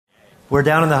We're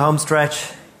down in the home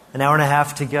stretch, an hour and a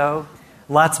half to go.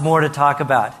 Lots more to talk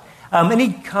about.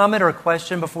 Any comment or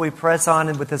question before we press on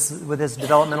with this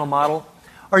developmental model?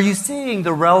 Are you seeing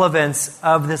the relevance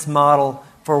of this model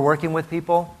for working with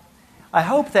people? I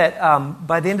hope that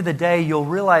by the end of the day, you'll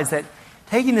realize that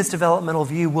taking this developmental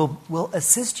view will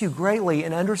assist you greatly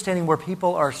in understanding where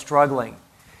people are struggling.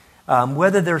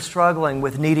 Whether they're struggling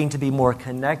with needing to be more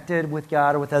connected with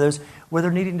God or with others, whether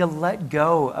they're needing to let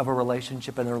go of a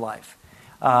relationship in their life.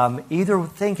 Either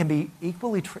thing can be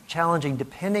equally challenging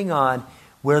depending on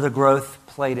where the growth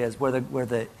plate is, where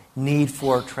the need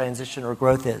for transition or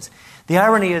growth is. The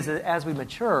irony is that as we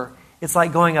mature, it's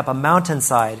like going up a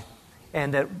mountainside,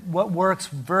 and that what works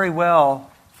very well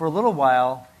for a little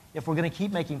while, if we're going to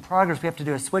keep making progress, we have to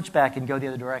do a switchback and go the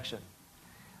other direction.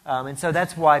 And so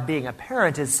that's why being a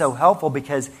parent is so helpful,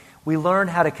 because we learn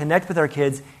how to connect with our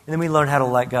kids, and then we learn how to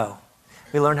let go.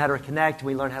 We learn how to connect,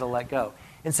 we learn how to let go.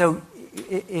 And so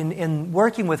in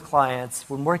working with clients,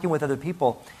 when working with other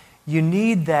people, you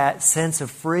need that sense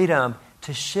of freedom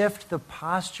to shift the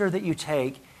posture that you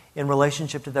take in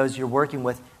relationship to those you're working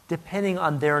with, depending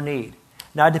on their need.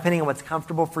 Not depending on what's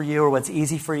comfortable for you or what's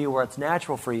easy for you or what's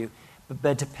natural for you,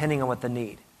 but depending on what the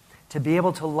need. To be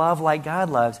able to love like God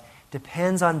loves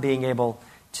depends on being able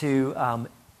to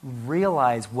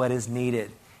realize what is needed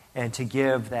and to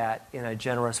give that in a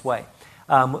generous way.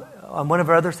 On one of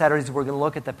our other Saturdays, we're going to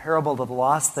look at the parable of the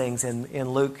lost things in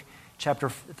Luke chapter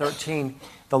 13,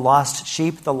 the lost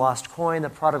sheep, the lost coin, the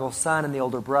prodigal son, and the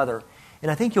older brother.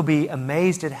 And I think you'll be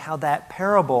amazed at how that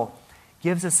parable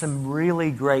gives us some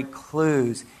really great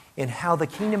clues in how the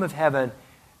kingdom of heaven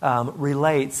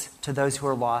relates to those who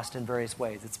are lost in various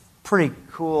ways. It's a pretty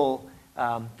cool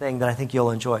thing that I think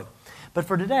you'll enjoy. But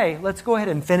for today, let's go ahead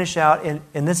and finish out,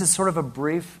 and this is sort of a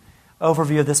brief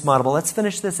overview of this model. But let's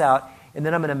finish this out, and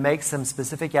then I'm going to make some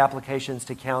specific applications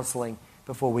to counseling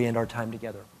before we end our time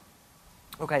together.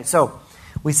 Okay, so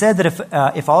we said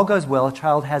that if all goes well, a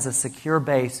child has a secure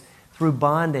base through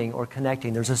bonding or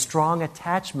connecting. There's a strong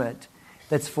attachment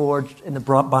that's forged in the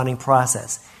bonding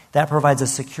process. That provides a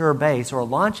secure base or a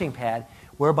launching pad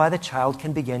whereby the child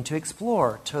can begin to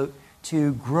explore,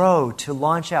 to grow, to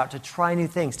launch out, to try new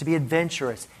things, to be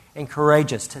adventurous and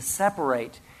courageous, to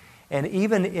separate. And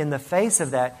even in the face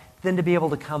of that, then to be able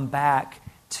to come back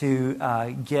to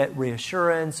get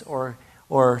reassurance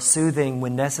or soothing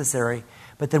when necessary.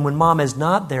 But then when mom is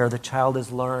not there, the child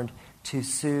has learned to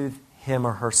soothe him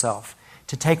or herself,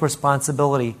 to take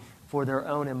responsibility for their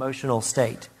own emotional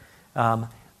state.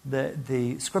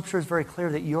 The scripture is very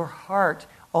clear that your heart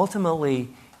ultimately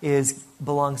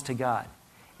belongs to God.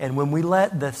 And when we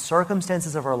let the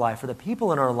circumstances of our life or the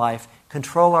people in our life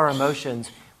control our emotions,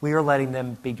 we are letting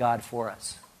them be God for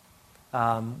us,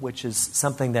 which is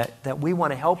something that we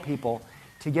want to help people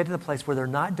to get to the place where they're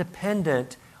not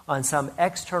dependent on some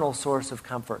external source of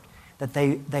comfort, that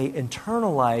they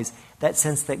internalize that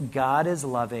sense that God is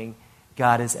loving,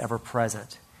 God is ever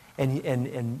present.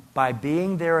 And by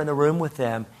being there in the room with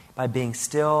them, by being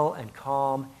still and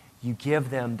calm, you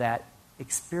give them that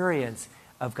experience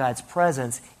of God's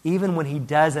presence, even when He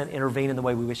doesn't intervene in the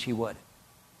way we wish He would,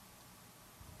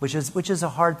 which is a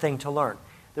hard thing to learn.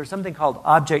 There's something called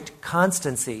object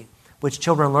constancy, which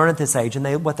children learn at this age.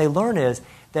 And what they learn is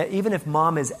that even if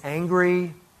mom is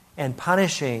angry and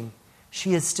punishing,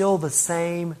 she is still the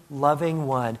same loving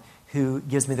one who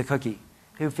gives me the cookie,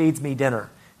 who feeds me dinner,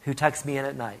 who tucks me in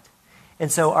at night.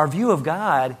 And so our view of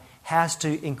God has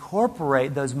to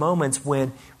incorporate those moments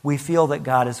when we feel that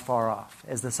God is far off.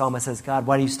 As the psalmist says, God,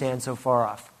 why do you stand so far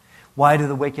off? Why do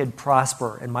the wicked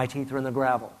prosper and my teeth are in the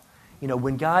gravel? You know,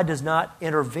 when God does not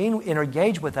intervene,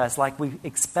 engage with us like we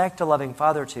expect a loving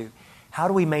father to, how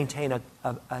do we maintain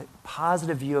a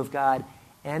positive view of God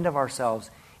and of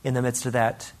ourselves in the midst of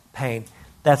that pain?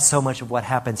 That's so much of what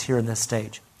happens here in this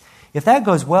stage. If that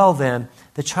goes well, then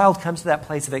the child comes to that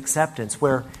place of acceptance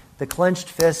where the clenched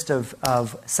fist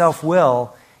of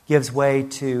self-will gives way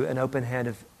to an open hand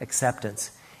of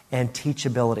acceptance and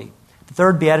teachability. The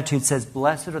third beatitude says,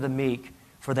 "Blessed are the meek,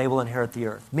 for they will inherit the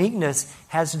earth." Meekness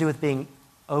has to do with being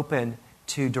open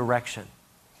to direction,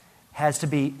 has to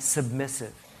be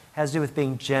submissive, has to do with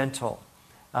being gentle.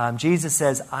 Jesus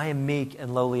says, "I am meek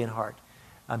and lowly in heart.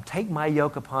 Take my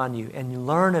yoke upon you and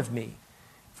learn of me,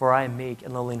 for I am meek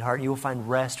and lowly in heart. You will find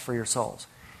rest for your souls."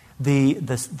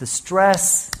 The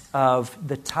stress of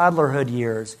the toddlerhood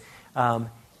years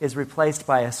is replaced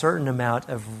by a certain amount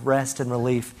of rest and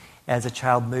relief as a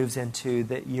child moves into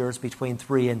the years between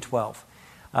 3 and 12.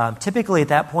 Typically at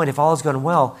that point, if all is going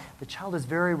well, the child is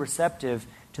very receptive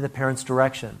to the parent's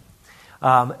direction.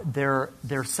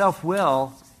 Their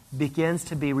self-will begins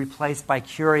to be replaced by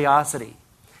curiosity.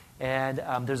 And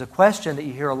there's a question that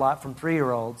you hear a lot from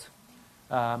 3-year-olds.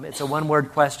 It's a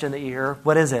one-word question that you hear.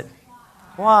 What is it?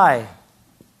 Why?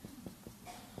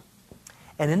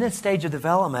 And in this stage of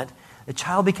development, the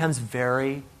child becomes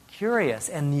very curious.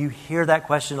 And you hear that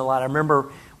question a lot. I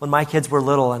remember when my kids were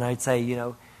little and I'd say,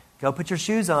 go put your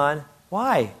shoes on.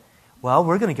 Why? Well,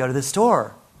 we're going to go to the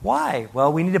store. Why?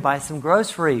 Well, we need to buy some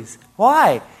groceries.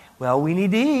 Why? Well, we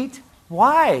need to eat.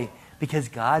 Why? Because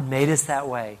God made us that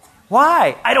way.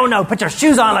 Why? I don't know. Put your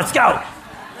shoes on. Let's go.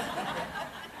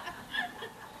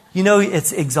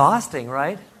 It's exhausting,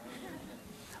 right?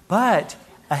 But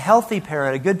a healthy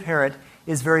parent, a good parent,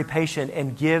 is very patient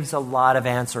and gives a lot of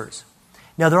answers.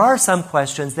 Now, there are some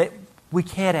questions that we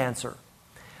can't answer.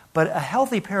 But a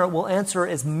healthy parent will answer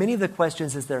as many of the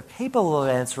questions as they're capable of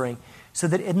answering, so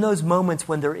that in those moments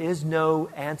when there is no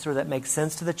answer that makes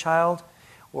sense to the child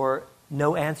or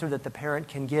no answer that the parent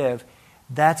can give,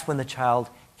 that's when the child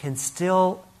can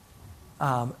still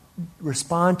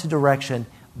respond to direction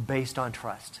based on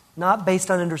trust. Not based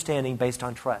on understanding, based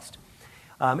on trust.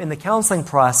 In the counseling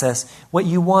process, what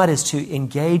you want is to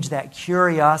engage that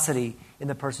curiosity in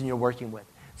the person you're working with,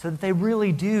 so that they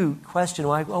really do question,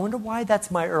 I wonder why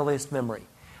that's my earliest memory.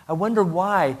 I wonder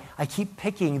why I keep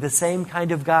picking the same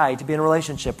kind of guy to be in a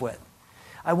relationship with.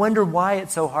 I wonder why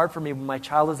it's so hard for me when my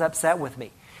child is upset with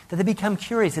me. That they become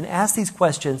curious and ask these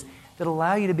questions that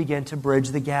allow you to begin to bridge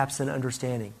the gaps in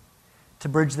understanding, to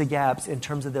bridge the gaps in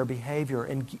terms of their behavior,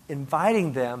 and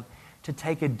inviting them to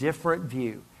take a different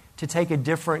view, to take a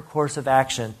different course of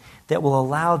action that will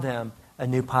allow them a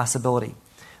new possibility.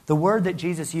 The word that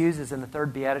Jesus uses in the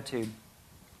third beatitude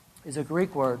is a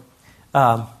Greek word,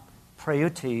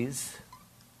 praeutes,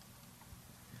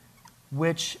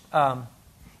 which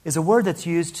is a word that's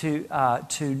used to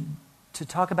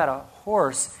talk about a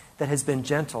horse that has been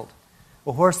gentled,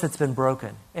 a horse that's been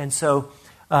broken. And so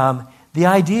the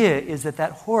idea is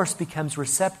that horse becomes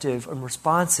receptive and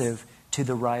responsive to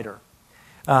the rider.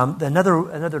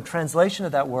 Another translation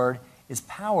of that word is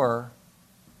power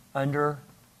under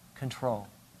control.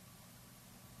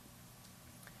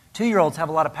 2-year-olds have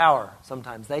a lot of power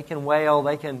sometimes. They can wail,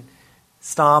 they can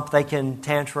stomp, they can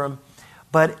tantrum,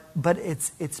 but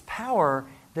it's power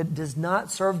that does not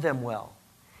serve them well.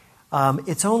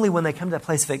 It's only when they come to that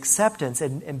place of acceptance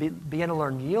and begin to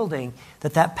learn yielding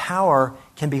that power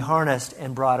can be harnessed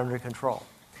and brought under control.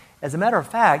 As a matter of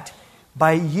fact,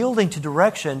 by yielding to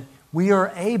direction, we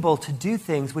are able to do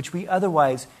things which we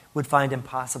otherwise would find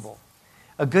impossible.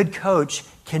 A good coach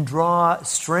can draw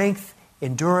strength,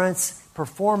 endurance,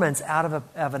 performance out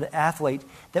of an athlete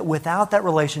that without that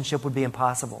relationship would be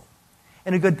impossible.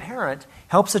 And a good parent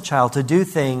helps a child to do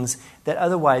things that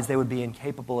otherwise they would be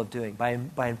incapable of doing by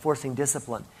enforcing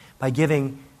discipline, by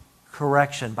giving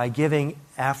correction, by giving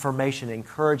affirmation,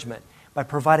 encouragement, by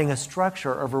providing a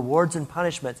structure of rewards and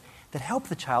punishments that help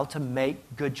the child to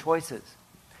make good choices.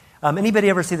 Anybody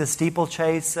ever see the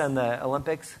steeplechase in the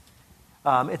Olympics?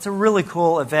 It's a really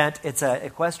cool event. It's an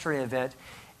equestrian event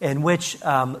in which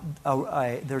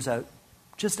there's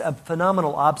just a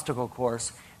phenomenal obstacle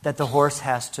course that the horse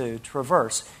has to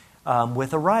traverse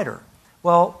with a rider.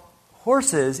 Well,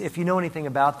 horses, if you know anything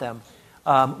about them,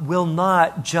 will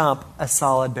not jump a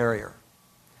solid barrier.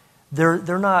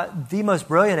 They're not the most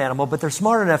brilliant animal, but they're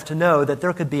smart enough to know that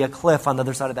there could be a cliff on the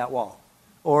other side of that wall,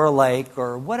 or a lake,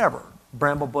 or whatever,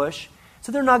 bramble bush.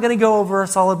 So they're not going to go over a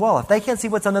solid wall. If they can't see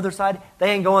what's on the other side,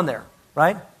 they ain't going there,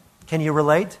 right? Can you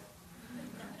relate?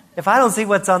 If I don't see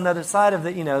what's on the other side of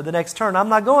the next turn, I'm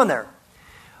not going there.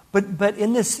 But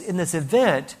in this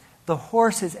event, the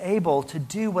horse is able to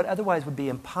do what otherwise would be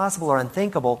impossible or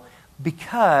unthinkable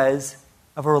because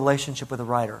of a relationship with a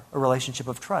rider, a relationship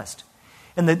of trust.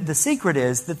 And the secret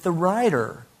is that the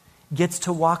rider gets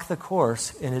to walk the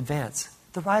course in advance.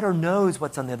 The rider knows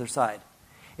what's on the other side.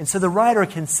 And so the rider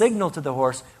can signal to the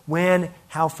horse when,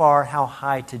 how far, how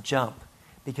high to jump,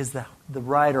 because the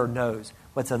rider knows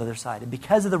what's on the other side. And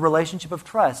because of the relationship of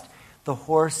trust, the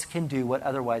horse can do what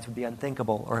otherwise would be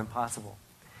unthinkable or impossible.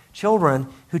 Children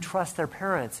who trust their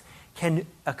parents can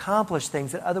accomplish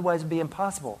things that otherwise would be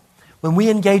impossible. When we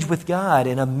engage with God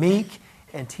in a meek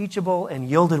and teachable and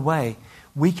yielded way,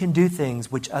 we can do things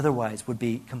which otherwise would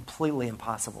be completely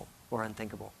impossible or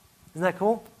unthinkable. Isn't that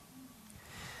cool?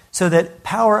 So that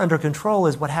power under control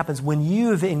is what happens when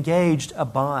you've engaged a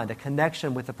bond, a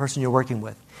connection with the person you're working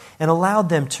with, and allowed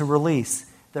them to release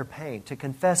their pain, to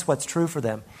confess what's true for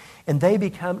them, and they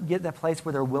get that place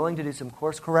where they're willing to do some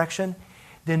course correction,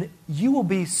 then you will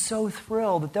be so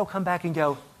thrilled that they'll come back and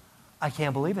go, I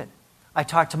can't believe it. I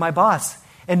talked to my boss,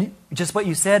 and just what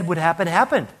you said would happen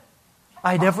happened.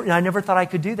 I never thought I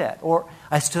could do that. Or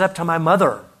I stood up to my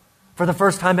mother for the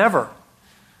first time ever.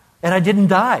 And I didn't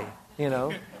die,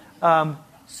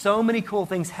 So many cool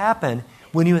things happen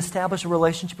when you establish a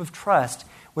relationship of trust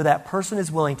where that person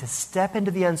is willing to step into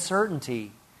the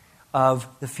uncertainty of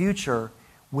the future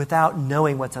without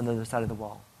knowing what's on the other side of the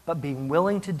wall, but being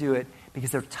willing to do it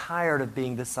because they're tired of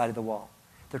being this side of the wall.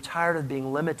 They're tired of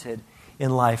being limited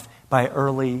in life by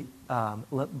early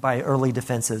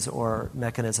defenses or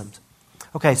mechanisms.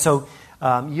 Okay, so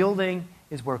yielding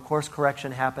is where course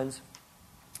correction happens,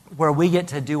 where we get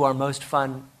to do our most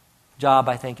fun job,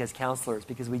 I think, as counselors,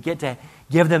 because we get to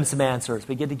give them some answers.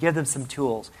 We get to give them some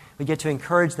tools. We get to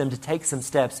encourage them to take some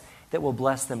steps that will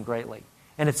bless them greatly.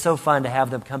 And it's so fun to have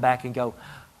them come back and go,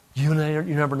 you'll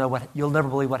never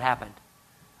believe what happened.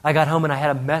 I got home and I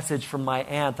had a message from my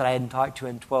aunt that I hadn't talked to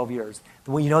in 12 years.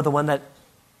 The one that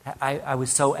I was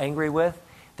so angry with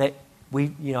that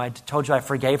I told you I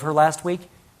forgave her last week.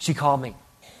 She called me.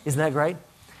 Isn't that great?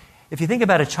 If you think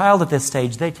about a child at this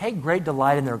stage, they take great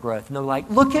delight in their growth. And they're like,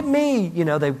 look at me.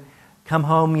 They come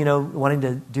home,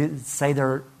 wanting to say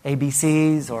their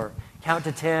ABCs or count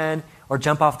to 10 or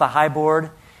jump off the high board.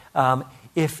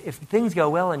 If things go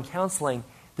well in counseling,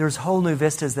 there's whole new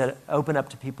vistas that open up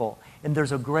to people. And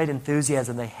there's a great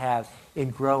enthusiasm they have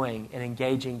in growing and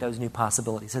engaging those new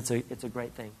possibilities. It's a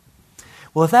great thing.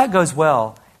 Well, if that goes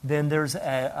well, then there's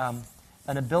an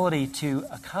ability to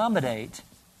accommodate,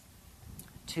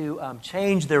 to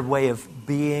change their way of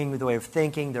being, the way of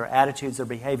thinking, their attitudes, their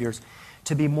behaviors,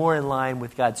 to be more in line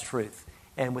with God's truth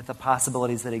and with the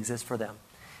possibilities that exist for them.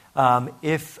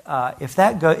 If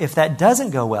that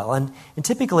doesn't go well, and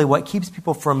typically what keeps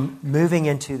people from moving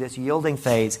into this yielding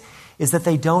phase is that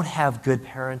they don't have good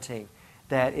parenting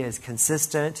that is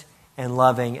consistent and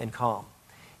loving and calm.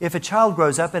 If a child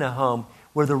grows up in a home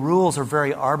where the rules are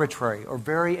very arbitrary or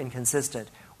very inconsistent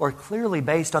or clearly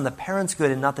based on the parent's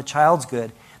good and not the child's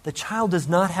good, the child does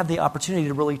not have the opportunity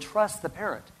to really trust the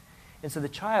parent. And so the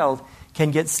child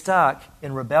can get stuck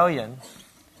in rebellion,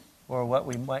 or what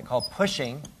we might call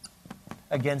pushing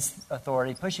against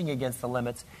authority, pushing against the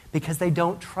limits, because they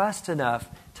don't trust enough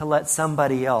to let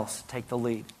somebody else take the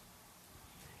lead.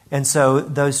 And so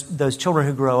those children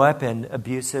who grow up in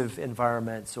abusive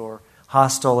environments or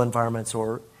hostile environments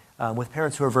or with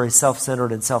parents who are very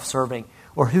self-centered and self-serving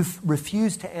or who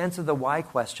refuse to answer the why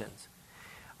questions,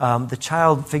 the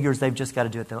child figures they've just got to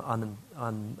do it on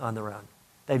their own.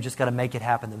 They've just got to make it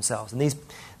happen themselves. And these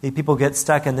people get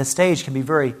stuck in this stage, can be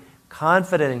very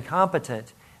confident and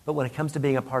competent, but when it comes to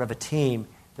being a part of a team,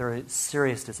 they're at a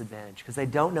serious disadvantage because they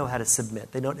don't know how to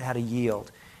submit. They don't know how to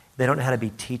yield. They don't know how to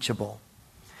be teachable.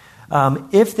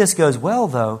 If this goes well,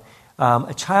 though,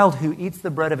 a child who eats the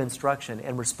bread of instruction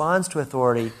and responds to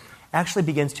authority actually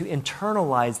begins to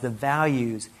internalize the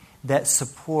values that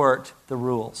support the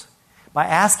rules. By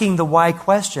asking the why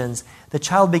questions, the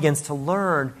child begins to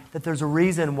learn that there's a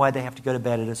reason why they have to go to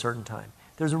bed at a certain time.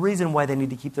 There's a reason why they need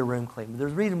to keep their room clean.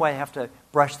 There's a reason why they have to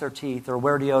brush their teeth or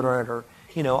wear deodorant or,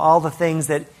 all the things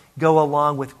that go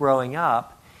along with growing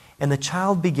up. And the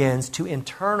child begins to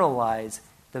internalize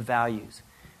the values.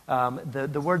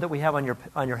 The word that we have on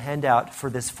your handout for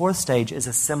this fourth stage is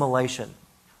assimilation.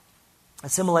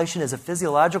 Assimilation is a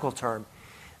physiological term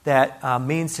that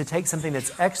means to take something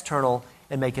that's external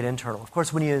and make it internal. Of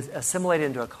course, when you assimilate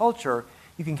into a culture,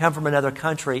 you can come from another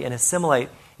country and assimilate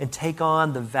and take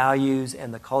on the values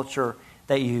and the culture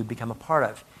that you become a part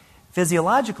of.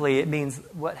 Physiologically, it means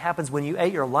what happens when you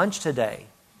ate your lunch today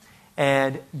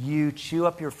and you chew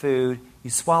up your food, you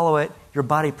swallow it, your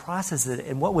body processes it,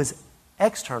 and what was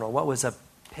external, what was a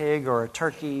pig or a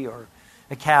turkey or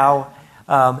a cow,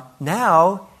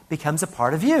 now becomes a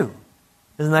part of you.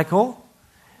 Isn't that cool?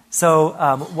 So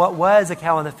what was a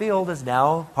cow in the field is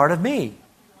now part of me.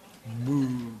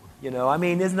 Moo.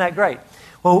 Isn't that great?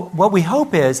 Well, what we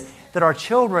hope is that our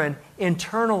children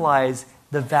internalize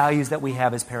the values that we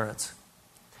have as parents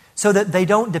so that they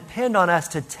don't depend on us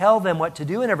to tell them what to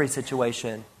do in every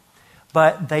situation,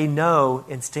 but they know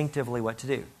instinctively what to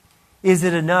do. Is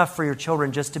it enough for your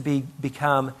children just to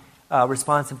become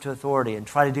responsive to authority and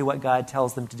try to do what God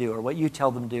tells them to do or what you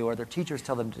tell them to do or their teachers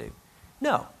tell them to do?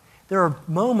 No. There are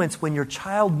moments when your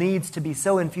child needs to be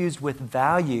so infused with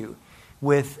value,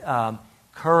 with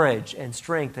courage and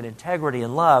strength and integrity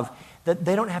and love that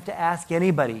they don't have to ask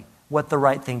anybody what the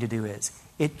right thing to do is.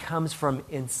 It comes from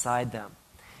inside them.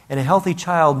 And a healthy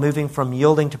child moving from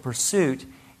yielding to pursuit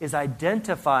is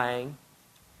identifying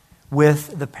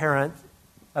with the parent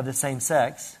of the same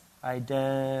sex.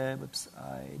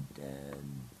 Identify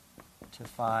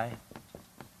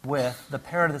with the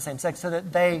parent of the same sex so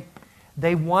that they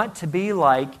want to be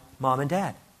like mom and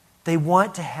dad. They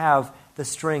want to have the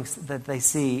strengths that they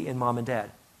see in mom and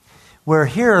dad. Where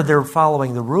here they're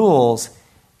following the rules,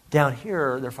 Down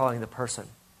here, they're following the person.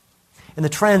 And the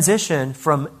transition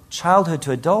from childhood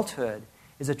to adulthood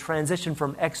is a transition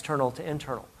from external to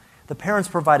internal. The parents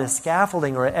provide a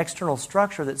scaffolding or an external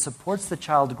structure that supports the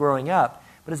child growing up.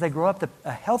 But as they grow up,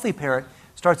 a healthy parent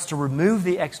starts to remove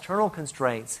the external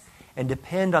constraints and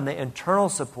depend on the internal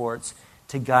supports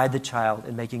to guide the child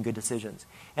in making good decisions.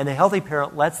 And the healthy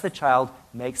parent lets the child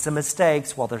make some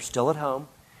mistakes while they're still at home,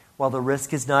 while the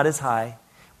risk is not as high,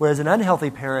 whereas an unhealthy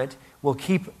parent will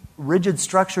keep rigid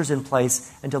structures in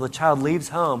place until the child leaves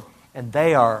home and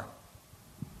they are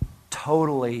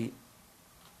totally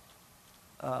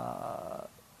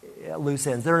at loose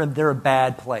ends. They're a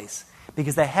bad place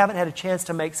because they haven't had a chance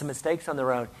to make some mistakes on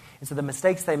their own. And so the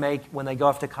mistakes they make when they go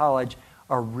off to college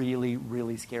are really,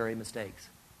 really scary mistakes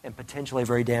and potentially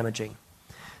very damaging.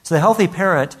 So the healthy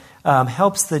parent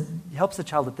helps the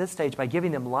child at this stage by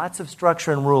giving them lots of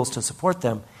structure and rules to support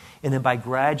them, and then by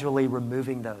gradually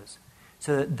removing those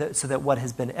so that what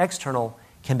has been external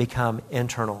can become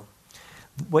internal.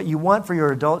 What you want for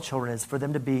your adult children is for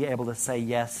them to be able to say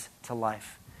yes to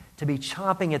life, to be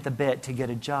chomping at the bit to get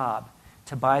a job,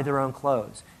 to buy their own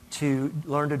clothes, to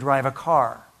learn to drive a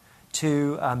car,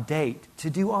 to date, to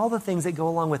do all the things that go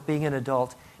along with being an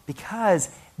adult because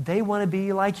they want to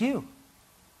be like you.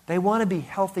 They want to be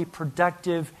healthy,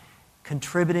 productive,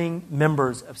 contributing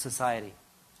members of society.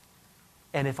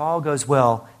 And if all goes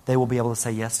well, they will be able to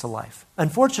say yes to life.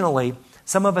 Unfortunately,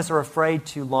 some of us are afraid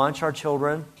to launch our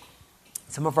children.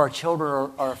 Some of our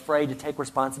children are afraid to take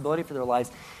responsibility for their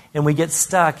lives, and we get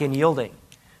stuck in yielding.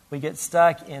 We get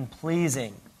stuck in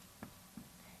pleasing,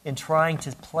 in trying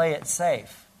to play it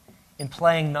safe, in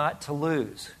playing not to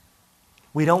lose.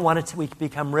 We don't want it to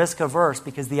become risk averse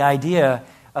because the idea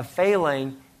of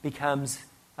failing becomes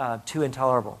too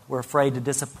intolerable. We're afraid to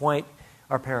disappoint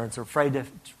our parents, or afraid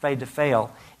to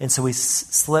fail, and so we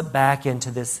slip back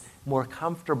into this more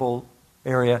comfortable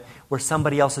area where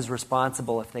somebody else is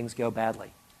responsible if things go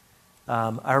badly.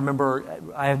 I remember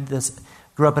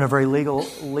grew up in a very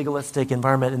legalistic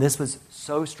environment, and this was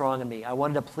so strong in me. I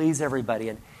wanted to please everybody,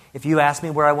 and if you asked me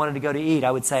where I wanted to go to eat,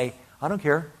 I would say, I don't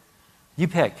care. You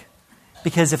pick.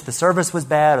 Because if the service was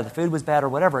bad or the food was bad or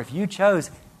whatever, if you chose,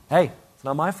 hey, it's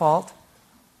not my fault.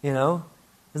 Isn't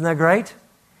that great?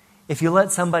 If you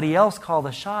let somebody else call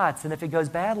the shots, and if it goes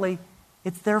badly,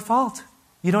 it's their fault.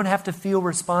 You don't have to feel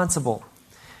responsible.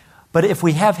 But if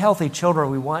we have healthy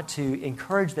children, we want to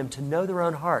encourage them to know their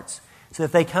own hearts. So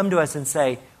if they come to us and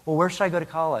say, well, where should I go to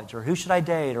college? Or who should I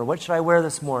date? Or what should I wear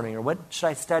this morning? Or what should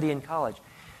I study in college?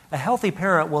 A healthy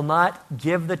parent will not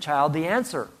give the child the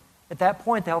answer. At that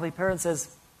point, the healthy parent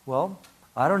says, well,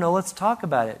 I don't know, let's talk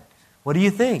about it. What do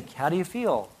you think? How do you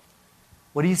feel?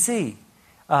 What do you see?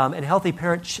 And a healthy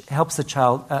parent helps the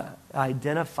child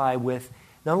identify with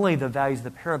not only the values of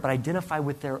the parent, but identify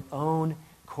with their own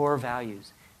core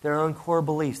values, their own core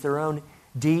beliefs, their own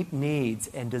deep needs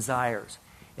and desires,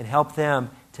 and help them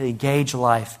to engage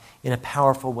life in a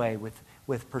powerful way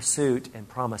with pursuit and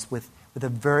promise, with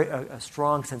a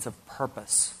strong sense of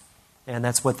purpose. And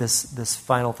that's what this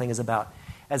final thing is about.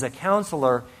 As a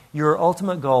counselor, your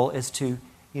ultimate goal is to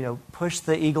push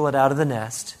the eaglet out of the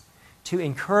nest, to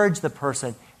encourage the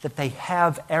person that they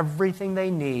have everything they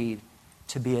need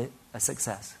to be a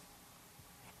success.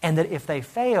 And that if they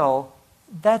fail,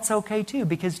 that's okay too,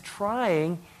 because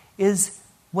trying is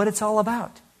what it's all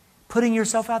about. Putting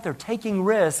yourself out there, taking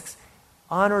risks,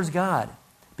 honors God,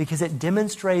 because it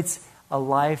demonstrates a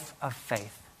life of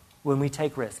faith when we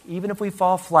take risks. Even if we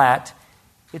fall flat,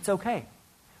 it's okay.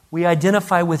 We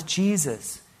identify with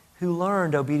Jesus, who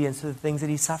learned obedience to the things that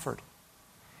he suffered.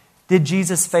 Did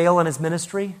Jesus fail in his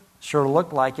ministry? Sure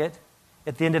looked like it.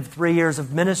 At the end of 3 years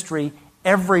of ministry,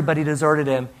 everybody deserted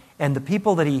him, and the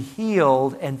people that he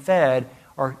healed and fed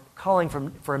are calling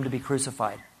for him to be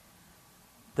crucified.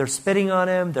 They're spitting on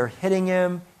him, they're hitting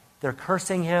him, they're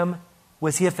cursing him.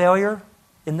 Was he a failure?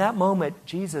 In that moment,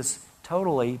 Jesus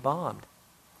totally bombed.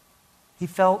 He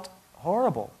felt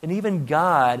horrible, and even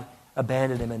God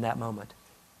abandoned him in that moment.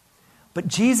 But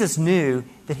Jesus knew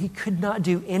that he could not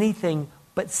do anything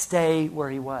but stay where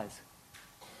he was.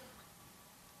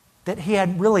 That he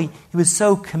was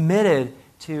so committed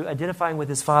to identifying with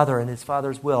his Father and his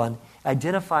Father's will, and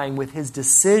identifying with his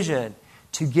decision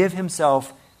to give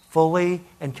himself fully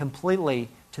and completely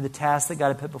to the task that God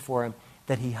had put before him,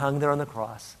 that he hung there on the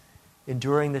cross,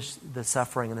 enduring the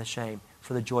suffering and the shame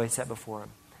for the joy set before him.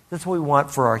 That's what we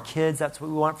want for our kids. That's what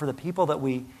we want for the people that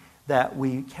we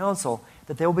counsel,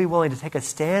 that they will be willing to take a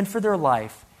stand for their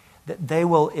life, that they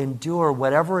will endure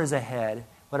whatever is ahead,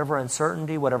 whatever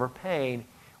uncertainty, whatever pain,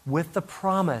 with the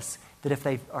promise that if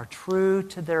they are true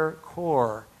to their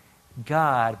core,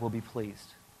 God will be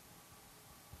pleased.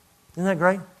 Isn't that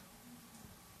great?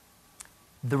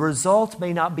 The result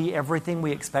may not be everything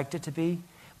we expect it to be,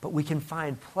 but we can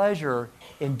find pleasure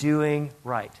in doing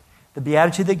right. The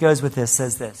beatitude that goes with this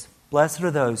says this: blessed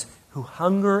are those who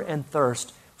hunger and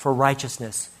thirst for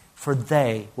righteousness, for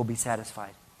they will be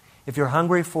satisfied. If you're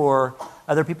hungry for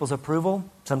other people's approval,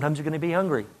 sometimes you're going to be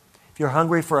hungry. If you're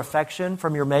hungry for affection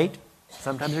from your mate,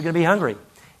 sometimes you're going to be hungry.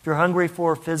 If you're hungry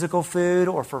for physical food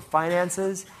or for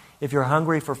finances, if you're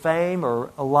hungry for fame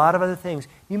or a lot of other things,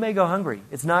 you may go hungry.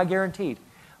 It's not guaranteed.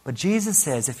 But Jesus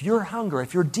says, if your hunger,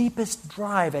 if your deepest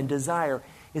drive and desire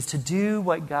is to do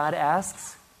what God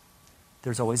asks,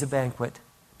 there's always a banquet.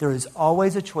 There is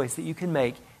always a choice that you can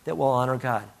make that will honor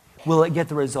God. Will it get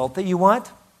the result that you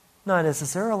want? Not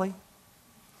necessarily.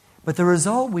 But the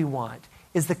result we want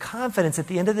is the confidence at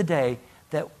the end of the day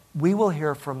that we will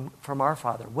hear from our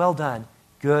Father, well done,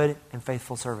 good and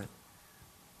faithful servant.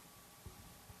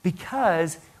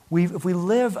 Because if we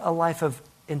live a life of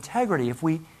integrity, if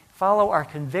we follow our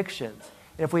convictions,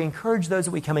 and if we encourage those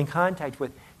that we come in contact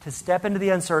with to step into the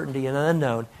uncertainty and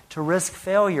unknown, to risk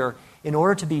failure in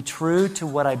order to be true to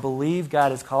what I believe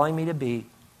God is calling me to be,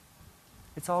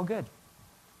 it's all good.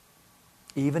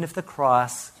 Even if the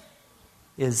cross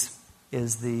is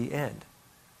the end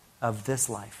of this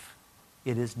life,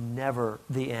 it is never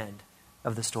the end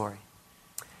of the story.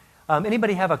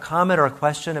 Anybody have a comment or a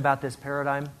question about this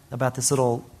paradigm, about this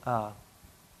little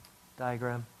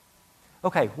diagram?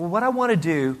 Okay, well, what I want to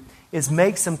do is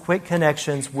make some quick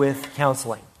connections with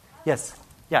counseling. Yes,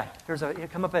 yeah.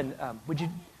 Come up and would you?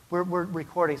 We're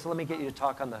recording, so let me get you to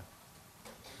talk on the.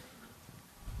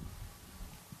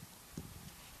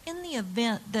 In the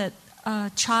event that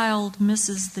a child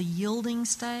misses the yielding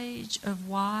stage of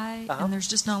why, and there's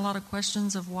just not a lot of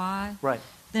questions of why, right?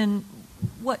 Then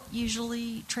what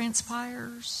usually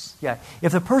transpires? Yeah,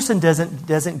 if the person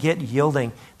doesn't get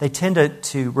yielding, they tend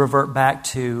to revert back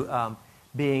to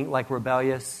being like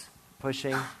rebellious,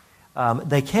 pushing.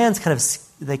 They can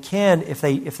if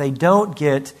they don't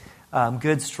get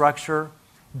good structure,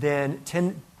 then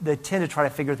they tend to try to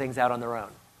figure things out on their own.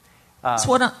 So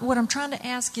what I'm trying to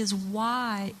ask is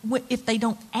why, if they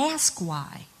don't ask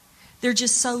why, they're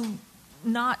just so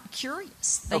not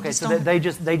curious. They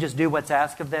just do what's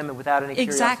asked of them and without any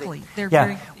exactly.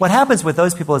 curiosity. What happens with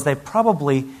those people is they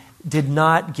probably did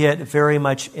not get very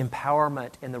much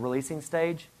empowerment in the releasing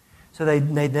stage, so they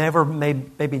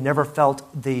maybe never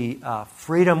felt the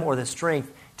freedom or the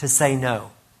strength to say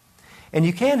no. And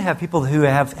you can have people who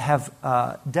have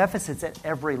deficits at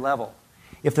every level.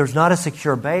 If there's not a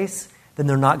secure base, then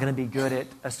they're not going to be good at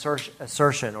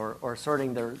assertion or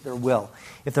asserting their will.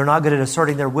 If they're not good at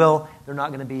asserting their will, they're not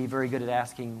going to be very good at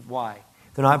asking why.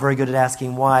 If they're not very good at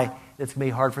asking why, it's going to be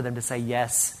hard for them to say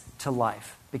yes to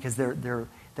life because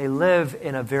they live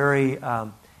in a very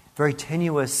very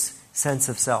tenuous sense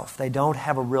of self. They don't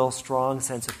have a real strong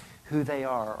sense of who they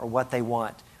are or what they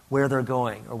want, where they're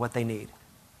going, or what they need.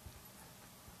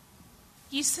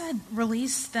 You said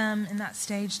release them in that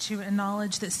stage to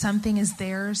acknowledge that something is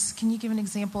theirs. Can you give an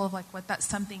example of like what that's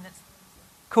something that's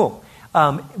cool?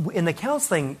 In the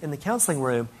counseling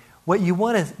room, what you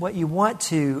want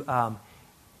to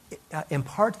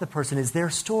impart to the person is their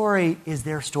story is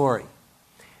their story.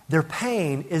 Their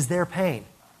pain is their pain.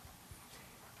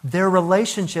 Their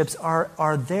relationships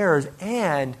are theirs,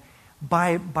 and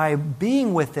by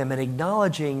being with them and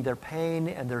acknowledging their pain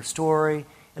and their story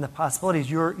and the possibilities,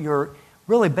 you're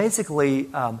really basically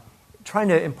trying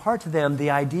to impart to them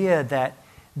the idea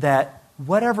that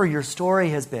whatever your story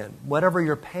has been, whatever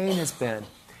your pain has been,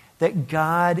 that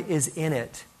God is in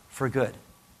it for good.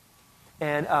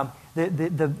 And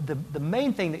the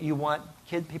main thing that you want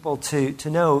people to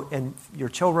know, and your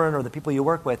children or the people you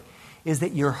work with, is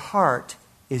that your heart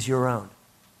is your own.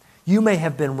 You may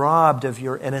have been robbed of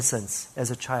your innocence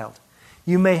as a child.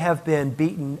 You may have been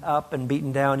beaten up and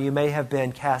beaten down. You may have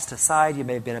been cast aside. You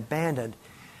may have been abandoned.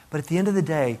 But at the end of the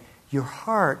day, your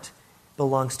heart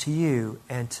belongs to you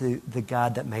and to the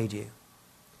God that made you.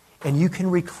 And you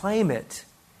can reclaim it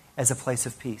as a place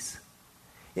of peace.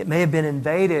 It may have been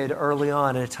invaded early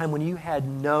on at a time when you had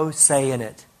no say in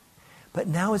it. But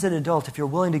now as an adult, if you're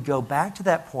willing to go back to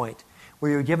that point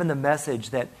where you're given the message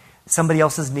that somebody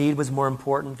else's need was more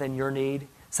important than your need,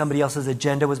 somebody else's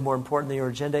agenda was more important than your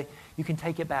agenda, you can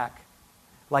take it back.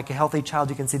 Like a healthy child,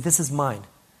 you can say, this is mine.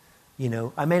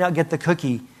 I may not get the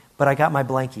cookie, but I got my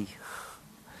blankie.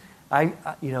 I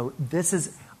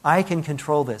can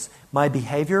control this. My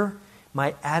behavior,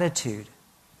 my attitude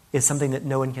is something that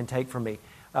no one can take from me.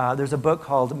 There's a book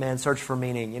called Man's Search for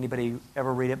Meaning. Anybody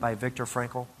ever read it by Viktor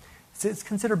Frankl? It's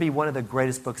considered to be one of the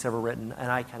greatest books ever written,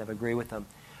 and I kind of agree with him.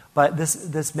 But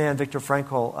this man, Viktor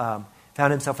Frankl,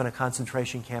 found himself in a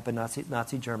concentration camp in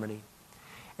Nazi Germany.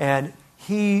 And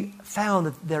he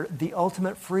found that the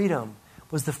ultimate freedom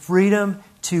was the freedom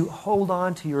to hold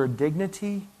on to your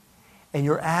dignity and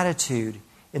your attitude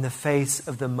in the face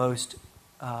of the most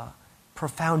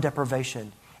profound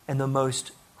deprivation and the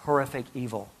most horrific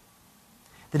evil.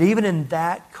 That even in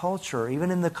that culture,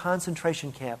 even in the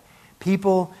concentration camp,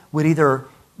 people would either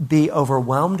be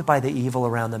overwhelmed by the evil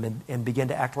around them and begin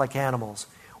to act like animals,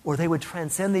 or they would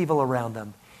transcend the evil around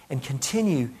them and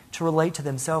continue to relate to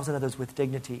themselves and others with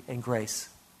dignity and grace.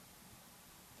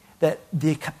 That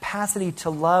the capacity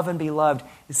to love and be loved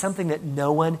is something that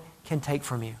no one can take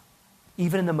from you.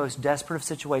 Even in the most desperate of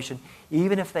situations,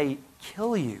 even if they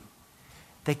kill you,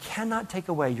 they cannot take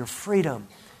away your freedom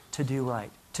to do right,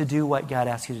 to do what God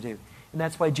asks you to do. And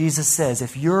that's why Jesus says,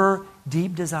 if your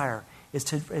deep desire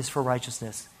is for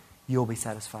righteousness, you'll be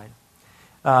satisfied.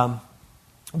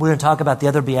 We're going to talk about the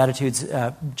other Beatitudes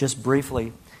just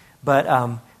briefly. But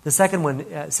the second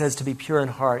one says to be pure in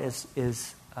heart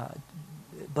is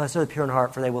blessed are the pure in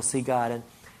heart, for they will see God. And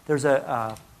there's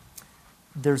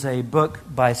a book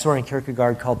by Soren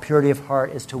Kierkegaard called Purity of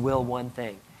Heart is to Will One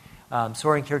Thing.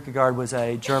 Soren Kierkegaard was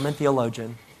a German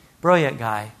theologian, brilliant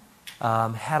guy,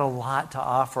 had a lot to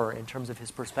offer in terms of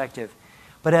his perspective.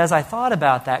 But as I thought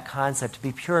about that concept, to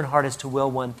be pure in heart is to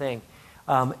will one thing,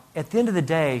 at the end of the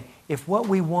day, if what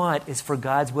we want is for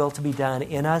God's will to be done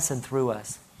in us and through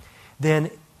us,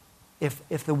 then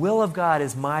if the will of God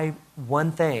is my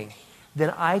one thing, then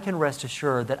I can rest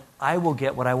assured that I will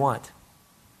get what I want.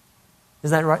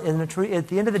 Isn't that right? Isn't it true? At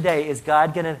the end of the day, is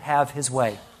God going to have his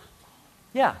way?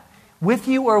 Yeah. With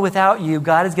you or without you,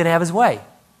 God is going to have his way.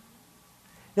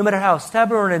 No matter how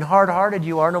stubborn and hard-hearted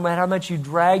you are, no matter how much you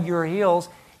drag your heels,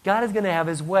 God is going to have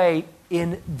his way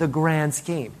in the grand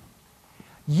scheme.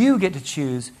 You get to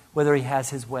choose whether he has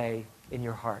his way in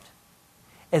your heart.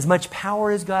 As much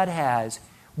power as God has,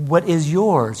 what is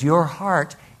yours, your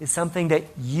heart, is something that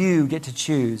you get to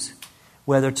choose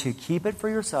whether to keep it for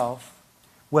yourself,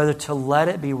 whether to let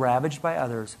it be ravaged by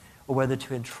others, or whether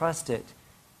to entrust it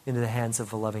into the hands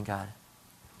of a loving God.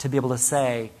 To be able to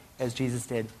say, as Jesus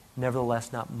did,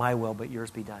 nevertheless, not my will, but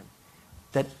yours be done.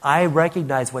 That I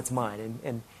recognize what's mine.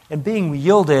 And being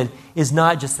yielded is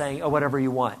not just saying, oh, whatever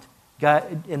you want.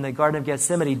 God, in the Garden of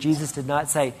Gethsemane, Jesus did not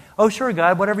say, oh, sure,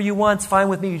 God, whatever you want's fine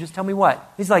with me. You just tell me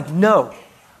what. He's like, no,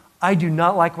 I do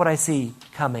not like what I see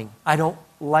coming. I don't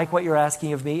like what you're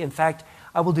asking of me. In fact,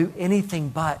 I will do anything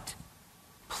but.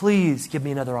 Please give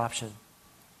me another option.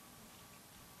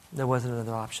 There wasn't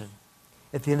another option.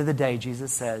 At the end of the day,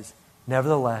 Jesus says,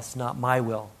 nevertheless, not my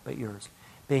will, but yours.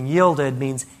 Being yielded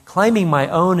means claiming my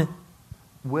own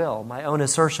will, my own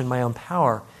assertion, my own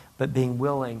power, but being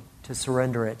willing to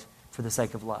surrender it for the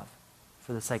sake of love,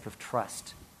 for the sake of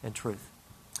trust and truth.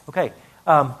 Okay,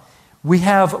 we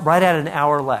have right at an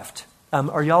hour left.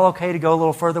 Are y'all okay to go a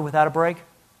little further without a break?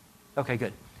 Okay,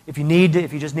 good. If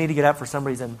you just need to get up for some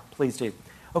reason, please do.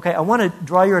 Okay, I want to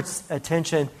draw your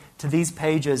attention to these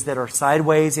pages that are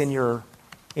sideways in your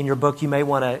book. You may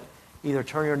want to either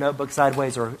turn your notebook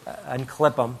sideways or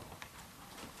unclip them.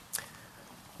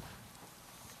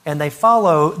 And they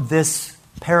follow this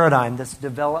paradigm, this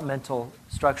developmental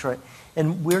structure.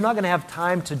 And we're not going to have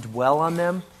time to dwell on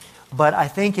them, but I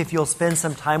think if you'll spend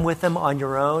some time with them on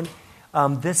your own,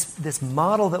 this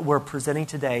model that we're presenting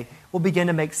today will begin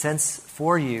to make sense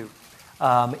for you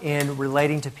in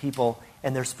relating to people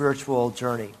and their spiritual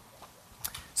journey.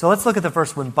 So let's look at the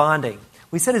first one, bonding.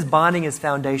 We said his bonding is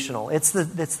foundational. It's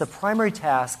the primary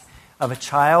task of a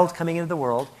child coming into the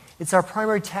world. It's our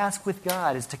primary task with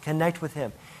God is to connect with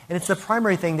him. And it's the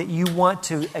primary thing that you want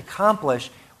to accomplish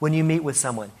when you meet with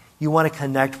someone. You want to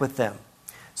connect with them.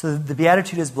 So the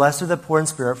Beatitude is, blessed are the poor in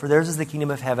spirit, for theirs is the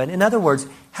kingdom of heaven. In other words,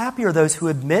 happy are those who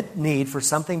admit need for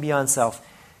something beyond self,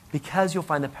 because you'll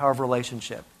find the power of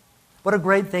relationship. What a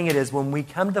great thing it is when we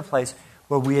come to the place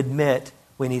where we admit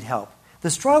we need help. The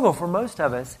struggle for most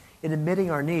of us in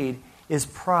admitting our need is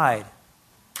pride.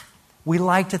 We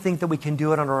like to think that we can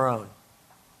do it on our own.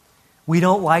 We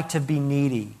don't like to be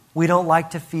needy. We don't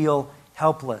like to feel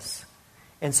helpless.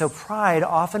 And so pride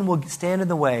often will stand in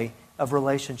the way of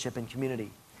relationship and community.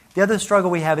 The other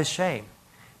struggle we have is shame.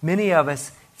 Many of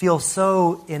us feel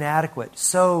so inadequate,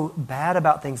 so bad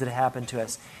about things that happen to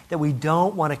us, that we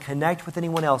don't want to connect with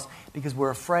anyone else because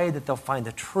we're afraid that they'll find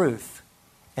the truth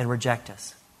and reject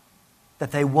us.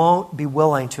 That they won't be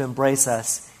willing to embrace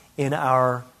us in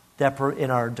our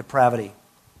depravity.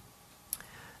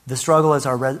 The struggle is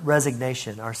our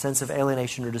resignation, our sense of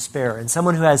alienation or despair. And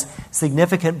someone who has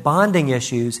significant bonding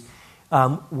issues,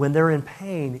 when they're in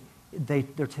pain,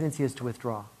 their tendency is to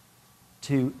withdraw,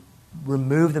 to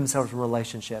remove themselves from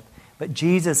relationship. But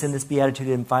Jesus in this beatitude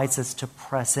invites us to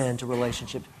press into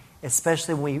relationships,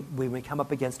 especially when we come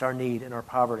up against our need and our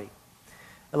poverty.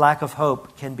 A lack of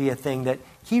hope can be a thing that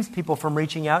keeps people from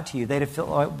reaching out to you. They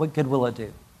feel, oh, what good will it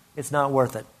do? It's not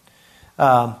worth it.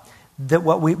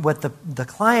 What the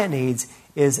client needs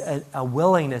is a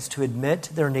willingness to admit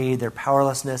their need, their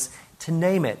powerlessness, to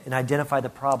name it and identify the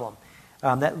problem.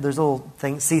 There's a little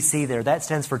thing, CC there. That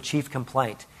stands for chief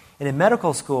complaint. And in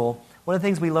medical school, one of the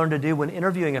things we learned to do when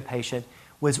interviewing a patient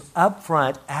was up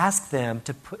front ask them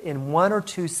to put in 1 or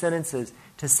 2 sentences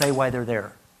to say why they're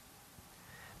there.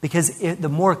 Because the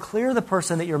more clear the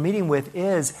person that you're meeting with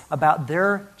is about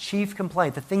their chief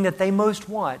complaint, the thing that they most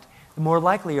want, the more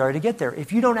likely you are to get there.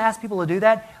 If you don't ask people to do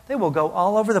that, they will go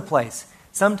all over the place.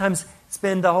 Sometimes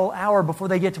spend the whole hour before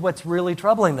they get to what's really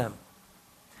troubling them.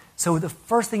 So the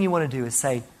first thing you want to do is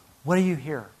say, what do you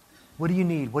hear? What do you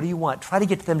need? What do you want? Try to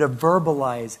get them to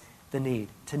verbalize the need,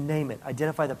 to name it,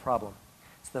 identify the problem.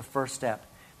 It's the first step.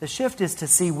 The shift is to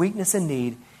see weakness and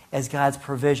need as God's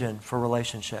provision for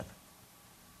relationship.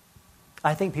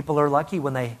 I think people are lucky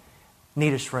when they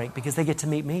need a shrink because they get to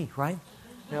meet me, right?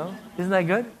 You know, isn't that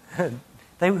good?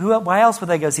 Why else would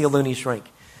they go see a loony shrink?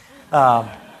 They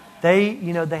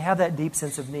have that deep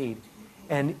sense of need,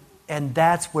 and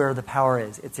that's where the power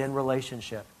is. It's in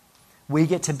relationship. We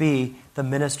get to be the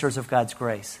ministers of God's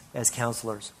grace as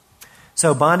counselors.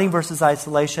 So bonding versus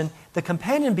isolation. The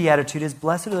companion beatitude is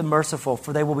blessed are the merciful,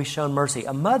 for they will be shown mercy.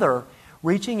 A mother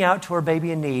reaching out to her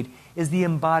baby in need is the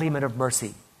embodiment of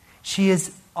mercy. She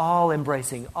is all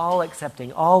embracing, all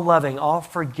accepting, all loving, all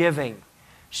forgiving.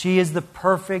 She is the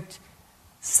perfect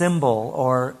symbol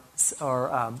or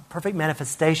perfect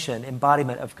manifestation,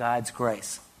 embodiment of God's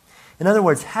grace. In other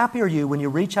words, happy are you when you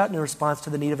reach out in response to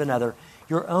the need of another.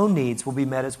 Your own needs will be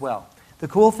met as well. The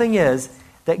cool thing is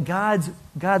that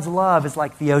God's love is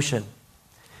like the ocean,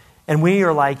 and we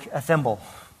are like a thimble,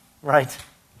 right?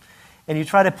 And you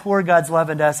try to pour God's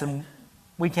love into us, and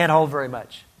we can't hold very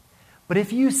much. But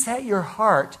if you set your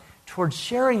heart towards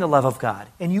sharing the love of God,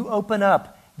 and you open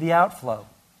up the outflow,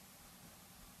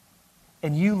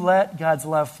 and you let God's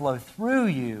love flow through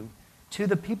you to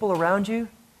the people around you,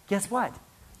 guess what?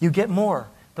 You get more.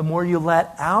 The more you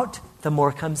let out, the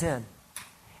more comes in.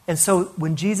 And so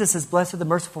when Jesus is blessed are the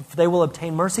merciful, for they will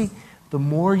obtain mercy, the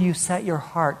more you set your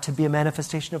heart to be a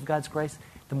manifestation of God's grace,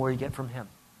 the more you get from Him.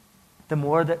 The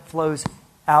more that flows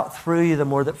out through you, the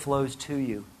more that flows to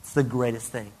you. It's the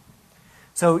greatest thing.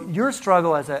 So your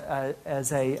struggle as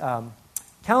a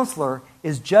counselor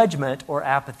is judgment or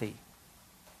apathy.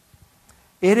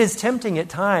 It is tempting at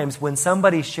times when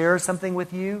somebody shares something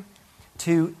with you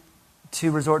to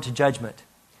resort to judgment,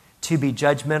 to be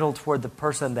judgmental toward the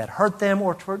person that hurt them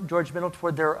or judgmental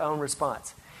toward their own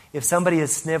response. If somebody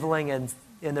is sniveling and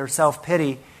in their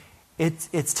self-pity,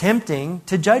 it's tempting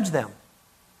to judge them.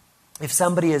 If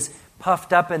somebody is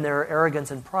puffed up in their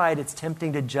arrogance and pride, it's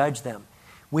tempting to judge them.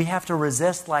 We have to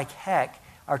resist like heck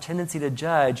our tendency to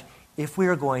judge if we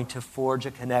are going to forge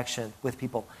a connection with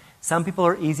people. Some people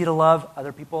are easy to love,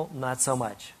 other people not so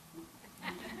much.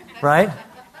 Right?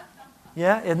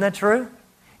 Yeah, isn't that true?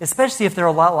 Especially if they're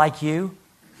a lot like you.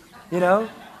 You know?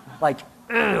 Like,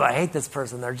 I hate this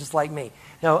person. They're just like me.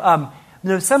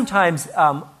 Sometimes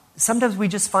we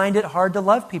just find it hard to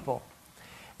love people.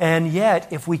 And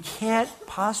yet, if we can't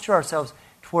posture ourselves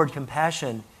toward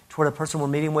compassion toward a person we're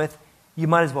meeting with, you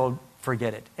might as well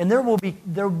forget it. And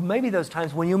there may be those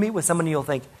times when you meet with someone and you'll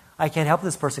think, I can't help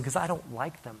this person because I don't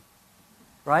like them.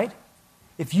 Right?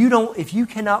 If you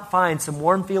cannot find some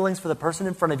warm feelings for the person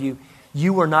in front of you,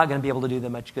 you are not going to be able to do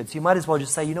them much good. So you might as well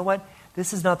just say, you know what?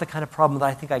 This is not the kind of problem that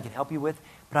I think I can help you with,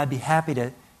 but I'd be happy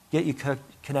to get you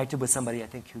connected with somebody I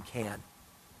think who can.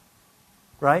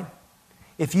 Right?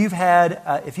 If you've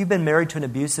been married to an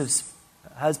abusive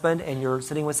husband and you're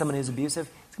sitting with someone who's abusive,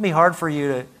 it's going to be hard for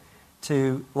you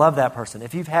to love that person.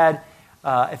 If you had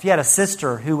a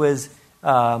sister who was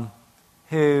a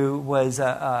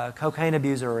cocaine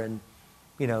abuser and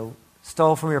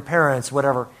stole from your parents,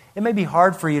 whatever, it may be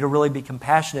hard for you to really be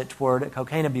compassionate toward a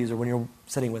cocaine abuser when you're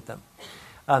sitting with them.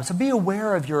 So be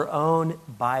aware of your own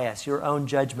bias, your own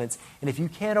judgments, and if you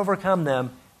can't overcome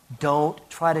them, don't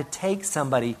try to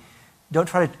don't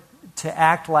try to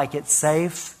act like it's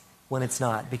safe when it's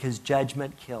not, because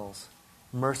judgment kills.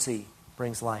 Mercy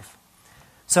brings life.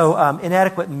 So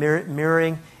inadequate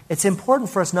mirroring. It's important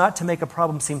for us not to make a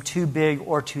problem seem too big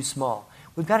or too small.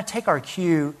 We've got to take our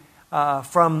cue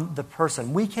from the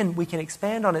person. We can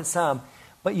expand on it some,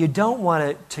 but you don't want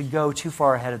it to go too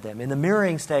far ahead of them. In the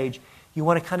mirroring stage, you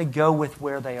want to kind of go with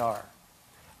where they are.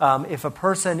 If a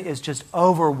person is just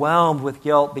overwhelmed with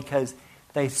guilt because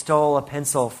they stole a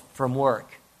pencil from work,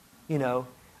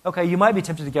 Okay, you might be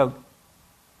tempted to go,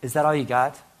 is that all you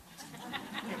got?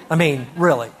 I mean,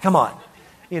 really, come on.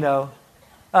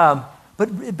 But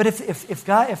if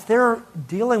they're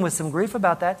dealing with some grief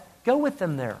about that, go with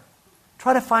them there.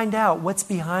 Try to find out what's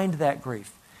behind that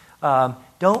grief.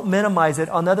 Don't minimize it.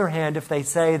 On the other hand, if they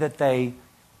say that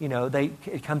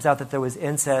it comes out that there was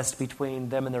incest between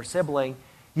them and their sibling,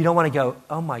 you don't want to go,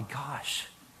 oh my gosh,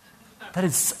 that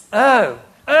is,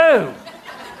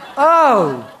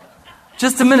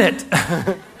 just a minute.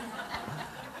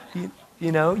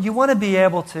 You want to be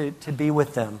able to be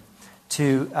with them,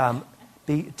 to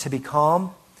be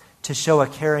calm, to show a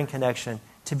caring connection,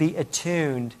 to be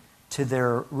attuned to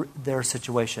their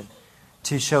situation,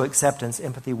 to show acceptance,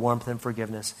 empathy, warmth, and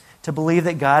forgiveness, to believe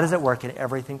that God is at work in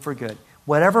everything for good.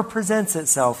 Whatever presents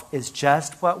itself is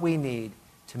just what we need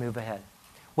to move ahead.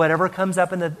 Whatever comes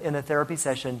up in the therapy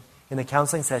session, in the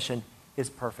counseling session, is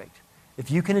perfect.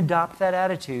 If you can adopt that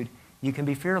attitude, you can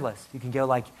be fearless. You can go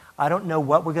like, I don't know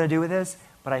what we're going to do with this,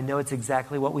 but I know it's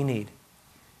exactly what we need.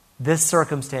 This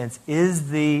circumstance is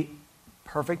the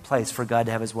perfect place for God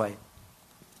to have his way.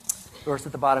 Verse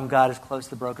at the bottom, God is close to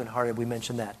the brokenhearted. We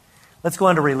mentioned that. Let's go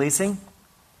on to releasing.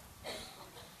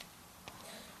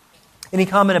 Any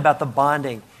comment about the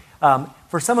bonding?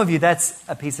 For some of you, that's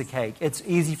a piece of cake. It's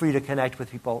easy for you to connect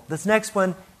with people. This next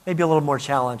one may be a little more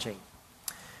challenging.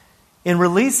 In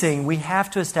releasing, we have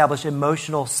to establish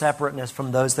emotional separateness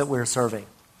from those that we're serving.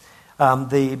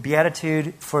 The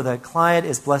beatitude for the client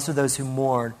is, blessed are those who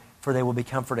mourn, for they will be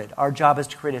comforted. Our job is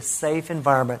to create a safe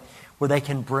environment where they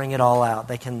can bring it all out.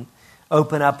 They can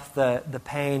open up the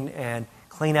pain and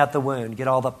clean out the wound, get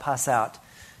all the pus out.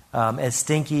 As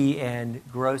stinky and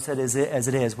gross as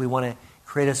it is, we want to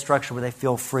create a structure where they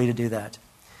feel free to do that.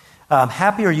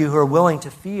 Happy are you who are willing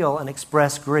to feel and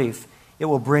express grief. It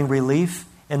will bring relief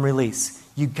and release.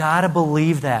 You got to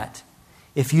believe that.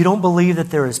 If you don't believe that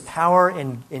there is power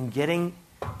in getting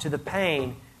to the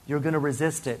pain, you're going to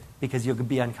resist it because you'll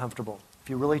be uncomfortable. If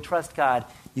you really trust God,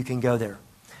 you can go there.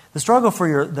 The struggle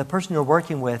for the person you're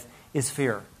working with is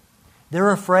fear.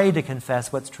 They're afraid to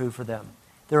confess what's true for them.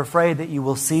 They're afraid that you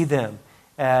will see them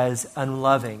as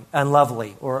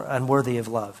unlovely, or unworthy of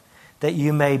love. That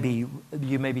you may be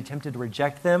tempted to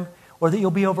reject them, or that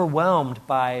you'll be overwhelmed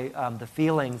by the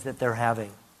feelings that they're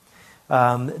having.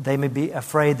 They may be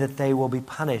afraid that they will be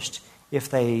punished if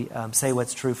they say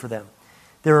what's true for them.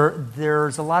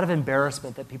 There's a lot of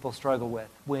embarrassment that people struggle with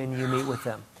when you meet with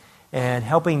them. And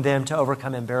helping them to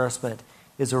overcome embarrassment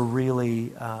is a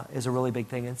really big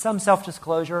thing. And some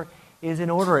self-disclosure is in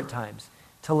order at times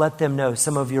to let them know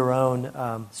some of your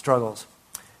own struggles.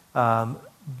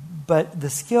 But the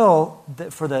skill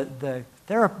for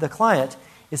the client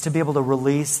is to be able to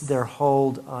release their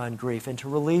hold on grief and to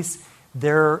release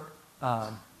their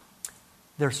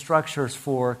structures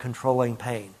for controlling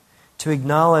pain, to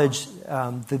acknowledge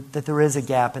that there is a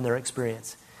gap in their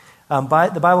experience.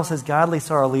 The Bible says godly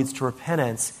sorrow leads to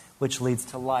repentance, which leads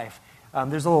to life.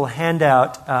 There's a little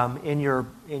handout in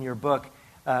your book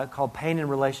called Pain in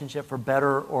Relationship for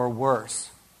Better or Worse.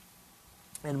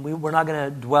 And we're not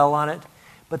going to dwell on it,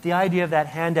 but the idea of that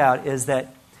handout is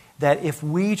that if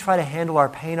we try to handle our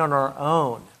pain on our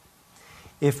own,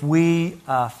 if we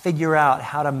figure out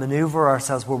how to maneuver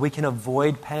ourselves where we can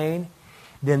avoid pain,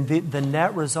 then the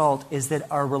net result is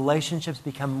that our relationships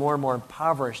become more and more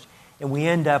impoverished, and we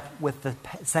end up with the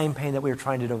same pain that we were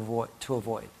trying to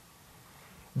avoid.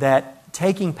 That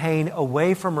taking pain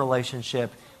away from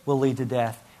relationship will lead to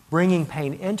death. Bringing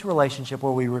pain into relationship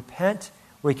where we repent,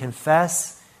 where we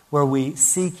confess, where we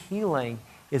seek healing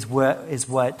is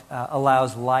what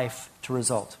allows life to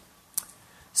result.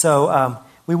 So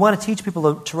we want to teach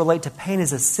people to relate to pain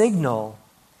as a signal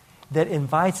that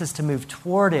invites us to move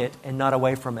toward it and not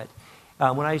away from it.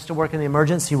 When I used to work in the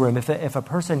emergency room, if a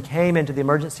person came into the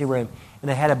emergency room and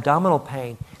they had abdominal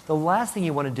pain, the last thing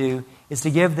you want to do is to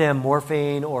give them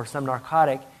morphine or some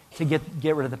narcotic to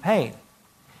get rid of the pain.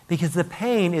 Because the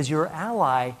pain is your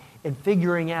ally in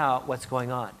figuring out what's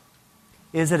going on.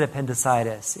 Is it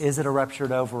appendicitis? Is it a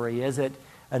ruptured ovary? Is it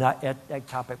an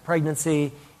ectopic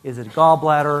pregnancy? Is it a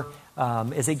gallbladder?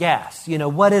 Is it gas?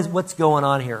 What's going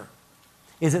on here?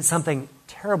 Is it something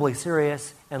terribly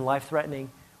serious and life-threatening?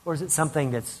 Or is it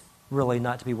something that's really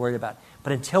not to be worried about?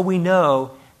 But until we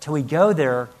know, till we go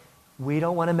there, we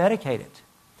don't want to medicate it.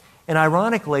 And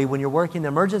ironically, when you're working in the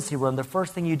emergency room, the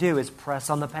first thing you do is press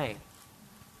on the pain.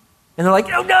 And they're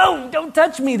like, oh, no, don't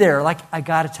touch me there. Like, I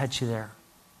got to touch you there.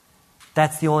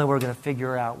 That's the only way we're going to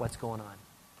figure out what's going on.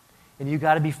 And you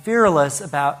got to be fearless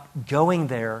about going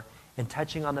there and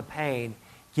touching on the pain,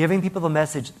 giving people the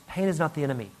message, pain is not the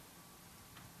enemy.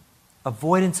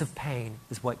 Avoidance of pain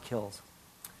is what kills.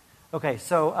 Okay,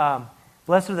 so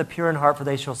blessed are the pure in heart, for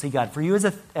they shall see God. For you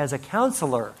as a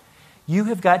counselor, you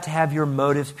have got to have your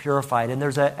motives purified. And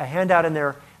there's a handout in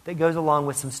there that goes along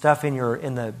with some stuff in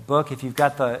the book. If you've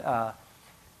got the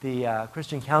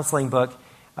Christian counseling book,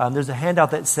 there's a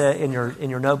handout that in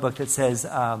your notebook that says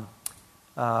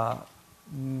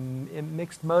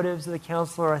mixed motives of the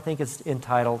counselor, I think it's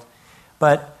entitled.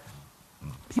 But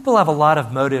people have a lot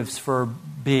of motives for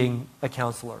being a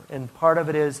counselor, and part of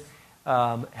it is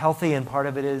healthy and part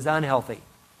of it is unhealthy.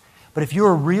 But if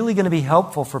you're really going to be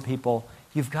helpful for people,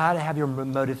 you've got to have your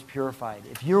motives purified.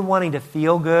 If you're wanting to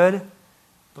feel good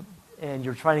and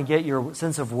you're trying to get your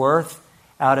sense of worth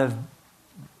out of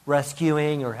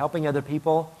rescuing or helping other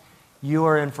people, you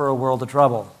are in for a world of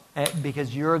trouble,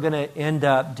 because you're going to end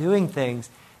up doing things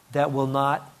that will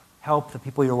not help the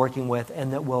people you're working with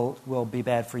and that will be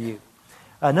bad for you.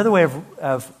 Another way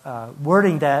of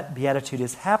wording that beatitude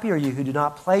is, happy are you who do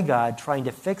not play God trying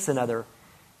to fix another,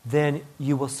 then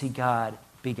you will see God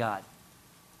be God.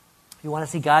 If you want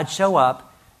to see God show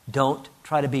up, don't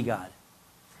try to be God.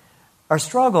 Our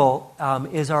struggle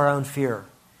is our own fear.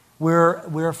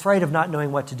 We're afraid of not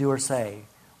knowing what to do or say,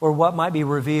 or what might be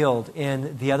revealed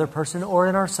in the other person or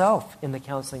in ourselves in the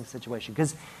counseling situation.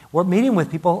 Because we're meeting with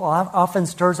people often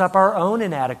stirs up our own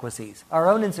inadequacies, our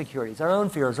own insecurities, our own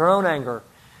fears, our own anger,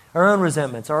 our own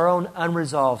resentments, our own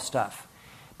unresolved stuff.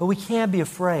 But we can't be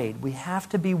afraid. We have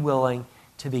to be willing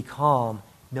to be calm,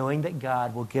 knowing that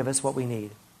God will give us what we need.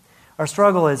 Our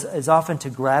struggle is often to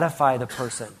gratify the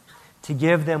person, to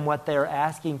give them what they're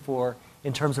asking for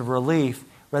in terms of relief,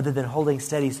 rather than holding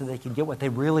steady so they can get what they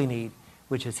really need,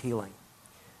 which is healing.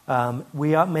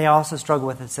 We may also struggle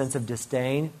with a sense of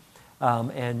disdain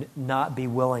and not be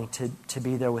willing to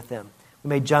be there with them. We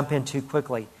may jump in too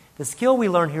quickly. The skill we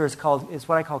learn here is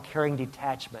what I call carrying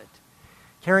detachment.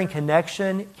 Carrying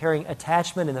connection, carrying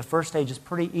attachment in the first stage is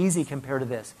pretty easy compared to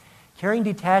this. Carrying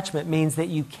detachment means that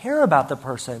you care about the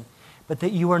person, but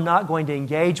that you are not going to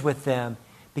engage with them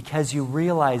because you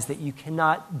realize that you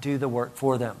cannot do the work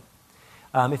for them.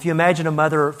 If you imagine a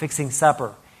mother fixing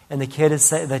supper, and the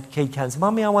kid comes,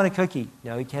 Mommy, I want a cookie.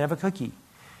 No, you can't have a cookie.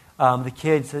 The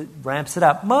kid ramps it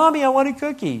up. Mommy, I want a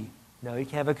cookie. No, you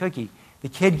can't have a cookie. The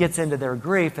kid gets into their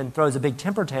grief and throws a big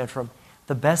temper tantrum.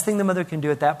 The best thing the mother can do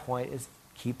at that point is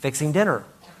keep fixing dinner.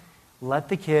 Let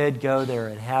the kid go there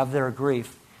and have their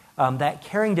grief. That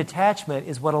caring detachment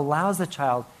is what allows the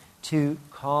child to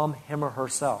calm him or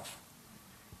herself.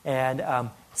 And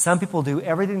some people do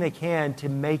everything they can to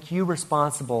make you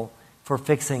responsible for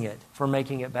fixing it, for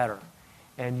making it better.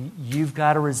 And you've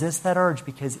got to resist that urge,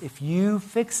 because if you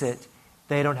fix it,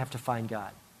 they don't have to find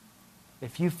God.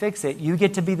 If you fix it, you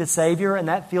get to be the Savior, and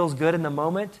that feels good in the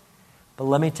moment. But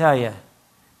let me tell you,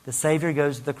 the Savior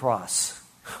goes to the cross.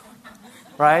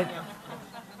 Right?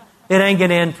 It ain't going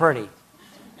to end pretty.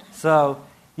 So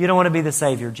you don't want to be the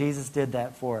Savior. Jesus did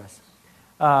that for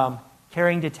us.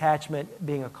 Carrying detachment,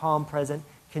 being a calm present,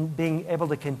 being able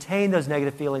to contain those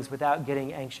negative feelings without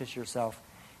getting anxious yourself.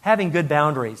 Having good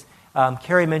boundaries.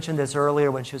 Carrie mentioned this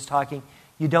earlier when she was talking.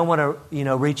 You don't want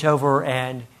to, reach over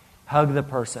and hug the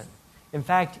person. In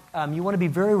fact, you want to be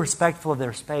very respectful of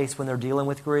their space when they're dealing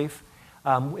with grief.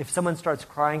 If someone starts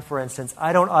crying, for instance,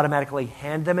 I don't automatically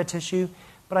hand them a tissue,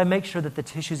 but I make sure that the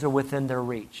tissues are within their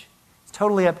reach. It's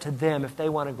totally up to them if they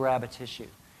want to grab a tissue.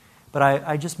 But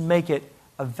I just make it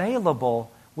available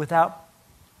without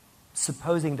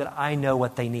supposing that I know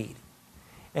what they need.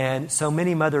 And so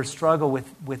many mothers struggle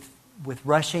with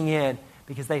rushing in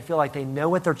because they feel like they know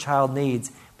what their child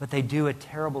needs, but they do a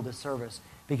terrible disservice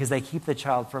because they keep the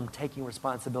child from taking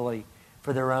responsibility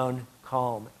for their own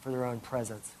calm, for their own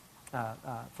presence,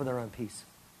 for their own peace.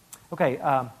 Okay,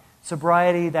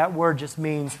 sobriety, that word just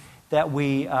means that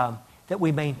we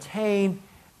maintain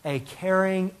a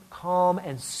caring, calm,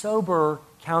 and sober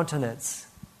countenance.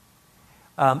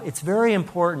 It's very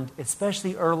important,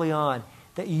 especially early on,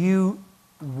 that you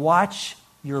watch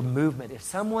your movement. If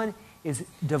someone is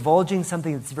divulging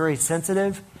something that's very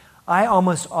sensitive, I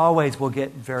almost always will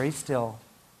get very still,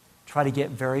 try to get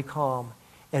very calm,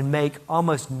 and make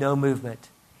almost no movement,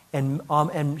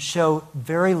 and show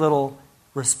very little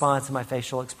response in my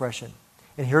facial expression.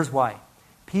 And here's why.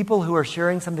 People who are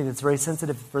sharing something that's very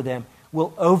sensitive for them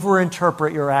will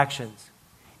overinterpret your actions.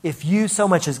 If you so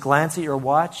much as glance at your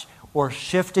watch or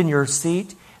shift in your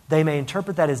seat, they may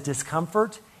interpret that as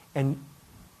discomfort and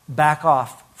back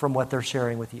off from what they're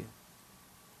sharing with you.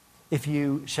 If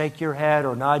you shake your head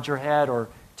or nod your head or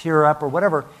tear up or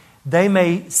whatever, they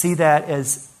may see that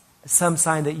as some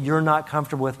sign that you're not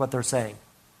comfortable with what they're saying.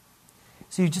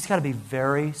 So you just got to be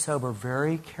very sober,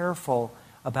 very careful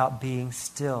about being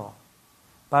still.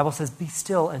 The Bible says, be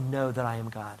still and know that I am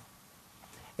God.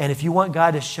 And if you want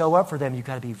God to show up for them, you've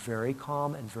got to be very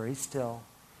calm and very still.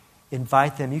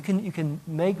 Invite them. You can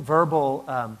make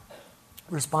verbal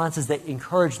responses that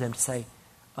encourage them to say,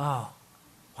 oh,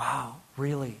 wow,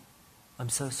 really? I'm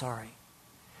so sorry.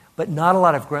 But not a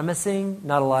lot of grimacing,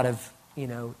 not a lot of,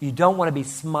 you don't want to be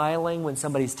smiling when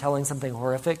somebody's telling something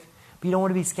horrific, but you don't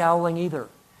want to be scowling either.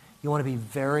 You want to be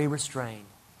very restrained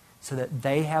so that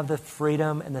they have the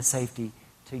freedom and the safety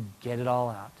to get it all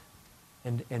out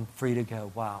and free to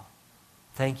go, wow,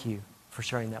 thank you for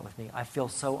sharing that with me. I feel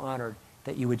so honored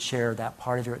that you would share that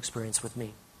part of your experience with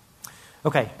me.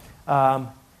 Okay,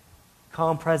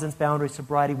 calm presence, boundaries,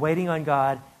 sobriety, waiting on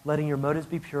God, letting your motives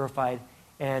be purified,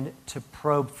 and to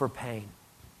probe for pain.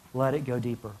 Let it go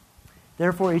deeper.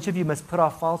 Therefore, each of you must put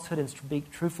off falsehood and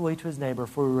speak truthfully to his neighbor,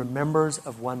 for we are members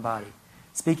of one body.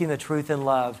 Speaking the truth in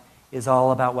love is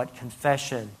all about what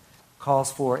confession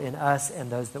calls for in us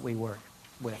and those that we work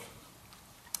with.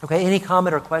 Okay, any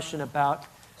comment or question about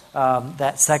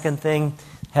that second thing?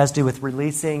 Has to do with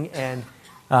releasing and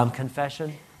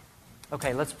confession.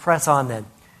 Okay, let's press on then.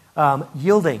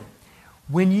 Yielding.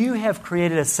 When you have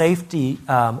created a safe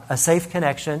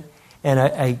connection and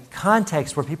a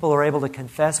context where people are able to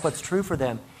confess what's true for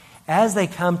them, as they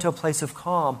come to a place of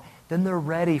calm, then they're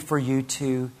ready for you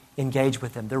to engage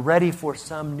with them. They're ready for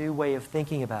some new way of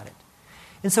thinking about it.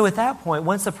 And so at that point,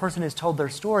 once the person has told their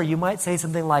story, you might say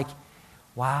something like,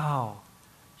 wow,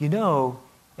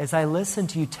 as I listen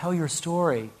to you tell your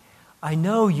story, I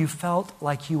know you felt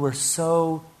like you were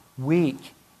so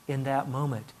weak in that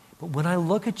moment. But when I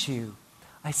look at you,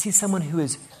 I see someone who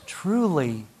is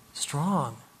truly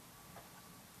strong.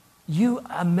 You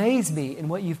amaze me in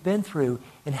what you've been through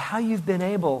and how you've been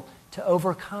able to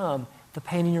overcome the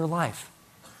pain in your life.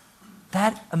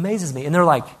 That amazes me. And they're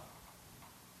like,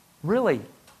 really?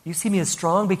 You see me as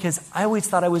strong? Because I always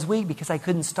thought I was weak because I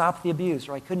couldn't stop the abuse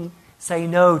or I couldn't say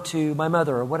no to my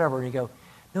mother or whatever. And you go,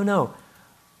 no.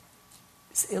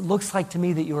 It looks like to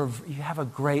me that you have a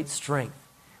great strength.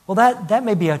 Well, that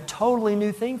may be a totally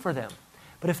new thing for them.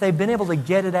 But if they've been able to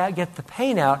get it out, get the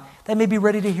pain out, they may be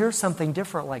ready to hear something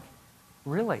different, like,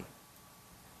 really?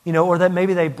 Or that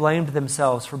maybe they blamed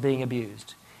themselves for being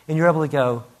abused. And you're able to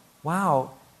go, wow,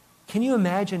 can you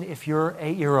imagine if your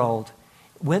 8-year-old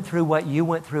went through what you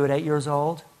went through at 8 years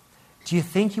old? Do you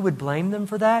think you would blame them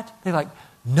for that? They're like,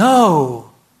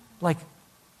 no. Like,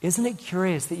 isn't it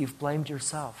curious that you've blamed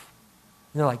yourself?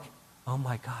 And they're like, oh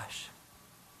my gosh.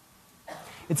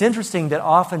 It's interesting that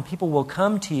often people will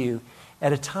come to you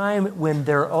at a time when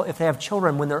if they have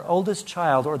children, when their oldest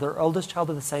child or their oldest child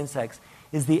of the same sex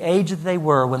is the age that they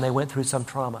were when they went through some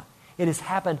trauma. It has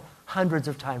happened hundreds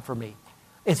of times for me.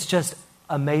 It's just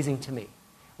amazing to me.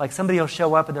 Like somebody will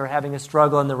show up and they're having a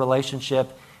struggle in the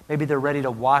relationship. Maybe they're ready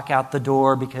to walk out the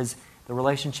door because the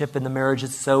relationship in the marriage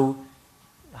is so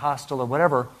hostile or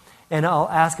whatever. And I'll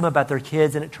ask them about their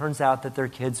kids, and it turns out that their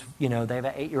kids, they have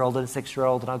an 8-year-old and a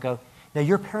 6-year-old. And I'll go, now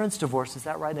your parents divorced, is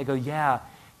that right? And they go, yeah,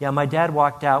 my dad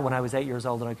walked out when I was 8 years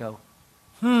old. And I go,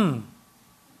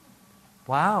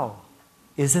 wow,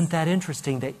 isn't that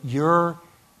interesting that you're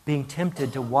being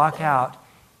tempted to walk out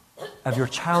of your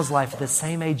child's life at the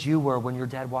same age you were when your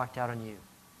dad walked out on you?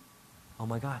 Oh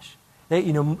my gosh. A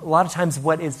lot of times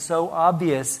what is so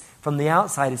obvious from the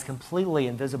outside is completely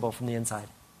invisible from the inside.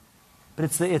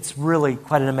 But it's really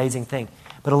quite an amazing thing.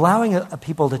 But allowing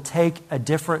people to take a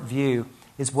different view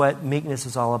is what meekness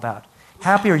is all about.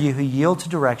 Happy are you who yield to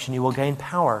direction. You will gain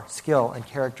power, skill, and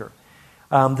character.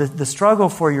 The struggle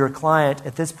for your client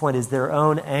at this point is their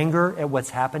own anger at what's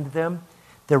happened to them,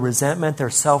 their resentment, their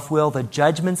self-will, the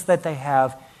judgments that they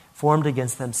have formed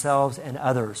against themselves and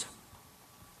others.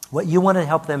 What you want to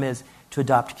help them is to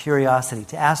adopt curiosity,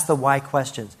 to ask the why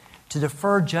questions, to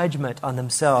defer judgment on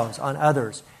themselves, on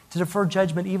others, to defer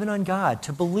judgment even on God,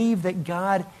 to believe that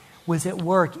God was at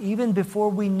work even before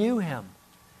we knew Him,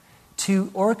 to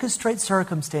orchestrate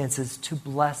circumstances to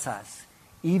bless us,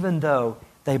 even though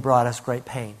they brought us great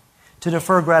pain, to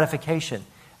defer gratification.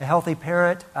 A healthy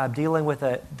parent dealing with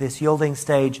this yielding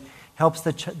stage helps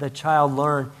the child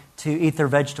learn to eat their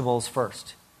vegetables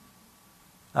first.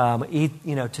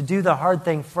 To do the hard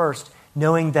thing first,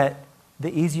 knowing that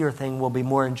the easier thing will be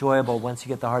more enjoyable once you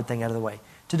get the hard thing out of the way.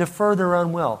 To defer their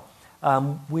own will.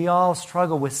 We all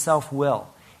struggle with self-will.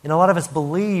 And a lot of us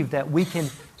believe that we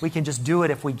can just do it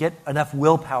if we get enough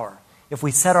willpower, if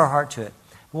we set our heart to it.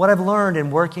 What I've learned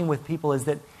in working with people is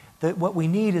that what we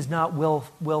need is not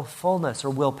willfulness or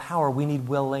willpower. We need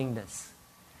willingness.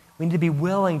 We need to be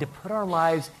willing to put our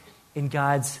lives in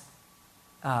God's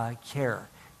care,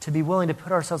 to be willing to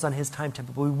put ourselves on His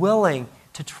timetable, be willing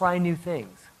to try new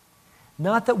things.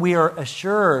 Not that we are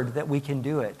assured that we can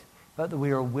do it, but that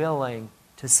we are willing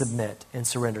to submit and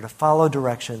surrender, to follow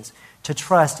directions, to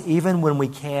trust even when we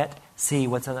can't see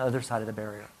what's on the other side of the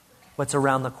barrier, what's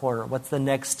around the corner, what's the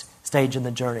next stage in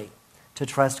the journey, to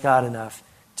trust God enough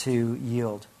to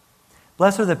yield.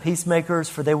 Blessed are the peacemakers,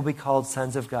 for they will be called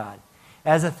sons of God.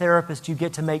 As a therapist, you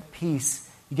get to make peace.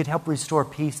 You get to help restore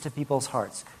peace to people's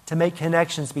hearts, to make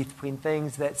connections between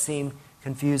things that seem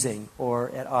confusing or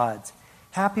at odds.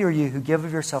 Happy are you who give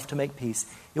of yourself to make peace.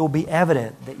 It will be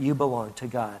evident that you belong to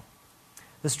God.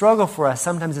 The struggle for us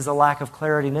sometimes is a lack of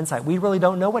clarity and insight. We really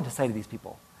don't know what to say to these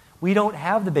people. We don't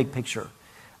have the big picture.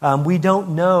 We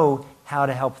don't know how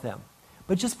to help them.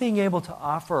 But just being able to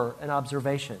offer an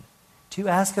observation, to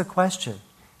ask a question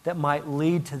that might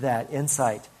lead to that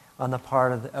insight on the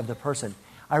part of the person.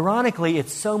 Ironically,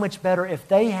 it's so much better if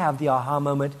they have the aha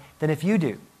moment than if you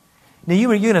do. Now,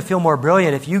 you're going to feel more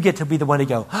brilliant if you get to be the one to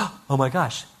go, oh my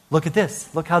gosh, look at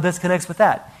this. Look how this connects with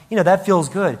that. That feels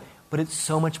good. But it's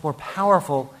so much more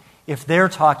powerful if they're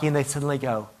talking and they suddenly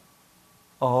go,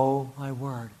 oh my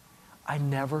word, I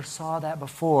never saw that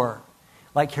before.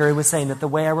 Like Carrie was saying, that the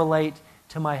way I relate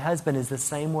to my husband is the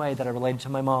same way that I related to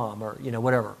my mom or,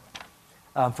 whatever.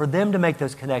 For them to make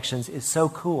those connections is so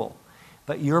cool.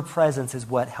 But your presence is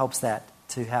what helps that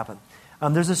to happen.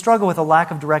 There's a struggle with a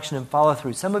lack of direction and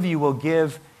follow-through. Some of you will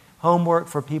give homework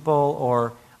for people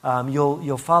or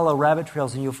you'll follow rabbit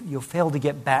trails and you'll fail to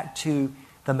get back to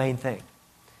the main thing.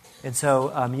 And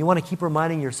so you want to keep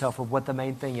reminding yourself of what the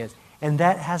main thing is. And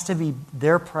that has to be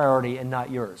their priority and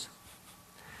not yours.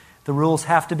 The rules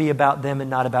have to be about them and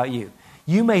not about you.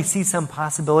 You may see some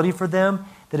possibility for them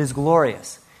that is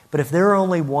glorious. But if they're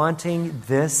only wanting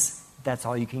this, that's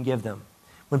all you can give them.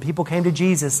 When people came to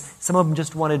Jesus, some of them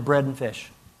just wanted bread and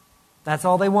fish. That's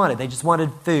all they wanted. They just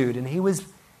wanted food, and he was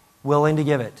willing to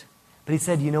give it. But he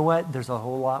said, you know what? There's a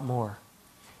whole lot more.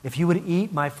 If you would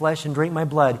eat my flesh and drink my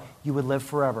blood, you would live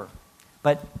forever.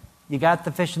 But you got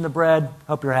the fish and the bread,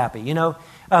 hope you're happy.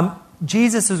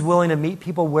 Jesus was willing to meet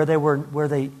people where their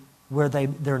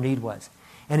need was.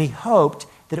 And he hoped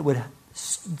that it would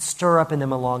stir up in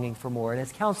them a longing for more. And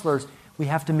as counselors, we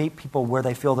have to meet people where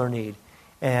they feel their need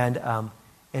and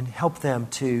help them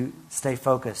to stay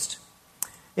focused.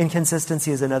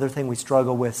 Inconsistency is another thing we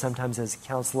struggle with sometimes as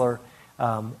counselor.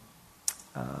 The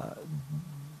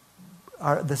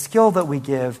skill that we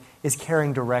give is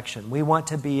carrying direction. We want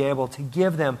to be able to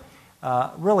give them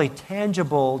really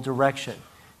tangible direction,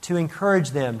 to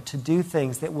encourage them to do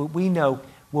things that we know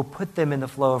will put them in the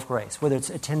flow of grace, whether it's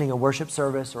attending a worship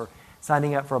service or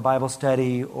signing up for a Bible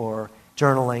study or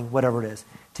journaling, whatever it is,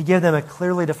 to give them a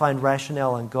clearly defined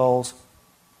rationale and goals.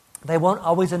 They won't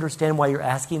always understand why you're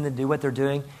asking them to do what they're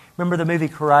doing. Remember the movie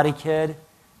Karate Kid?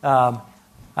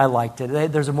 I liked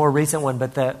it. There's a more recent one,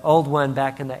 but the old one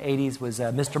back in the 80s was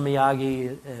Mr.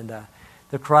 Miyagi and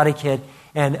the Karate Kid.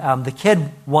 And the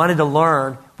kid wanted to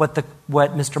learn what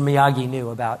Mr. Miyagi knew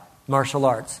about martial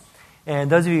arts.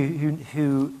 And those of you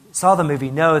who saw the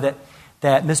movie know that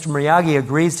Mr. Miyagi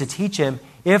agrees to teach him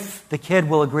if the kid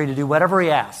will agree to do whatever he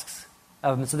asks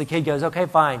of him. So the kid goes, okay,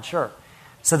 fine, sure.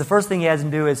 So the first thing he has him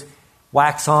do is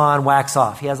wax on, wax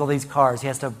off. He has all these cars. He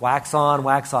has to wax on,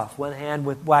 wax off. One hand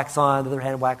with wax on, the other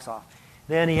hand wax off.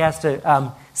 Then he has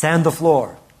to sand the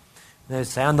floor.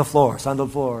 Sand the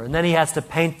floor. And then he has to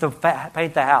paint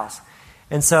the house.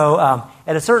 And so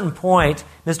at a certain point,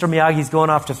 Mr. Miyagi's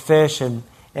going off to fish, and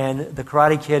the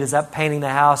Karate Kid is up painting the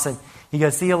house, and he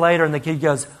goes, see you later. And the kid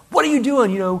goes, what are you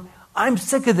doing? I'm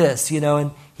sick of this,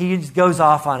 And he just goes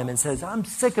off on him and says, I'm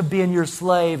sick of being your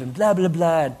slave and blah, blah,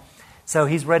 blah. So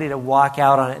he's ready to walk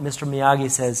out on it. Mr.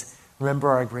 Miyagi says, remember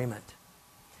our agreement.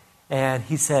 And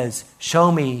he says,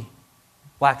 show me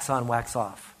wax on, wax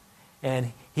off.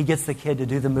 And he gets the kid to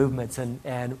do the movements.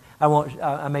 And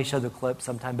I may show the clip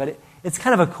sometime, but it's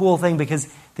kind of a cool thing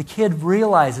because the kid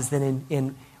realizes that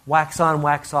in wax on,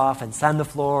 wax off, and sand the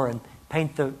floor and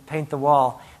paint the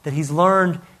wall, that he's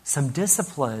learned some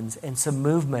disciplines and some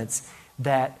movements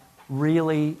that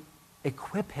really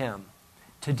equip him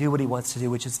to do what he wants to do,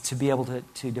 which is to be able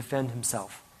to defend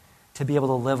himself, to be able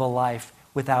to live a life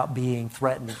without being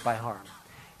threatened by harm.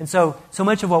 And so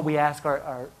much of what we ask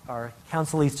our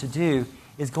counselees to do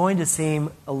is going to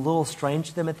seem a little strange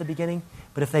to them at the beginning,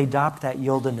 but if they adopt that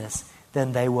yieldedness,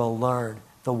 then they will learn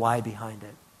the why behind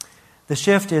it. The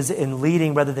shift is in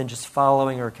leading rather than just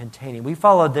following or containing. We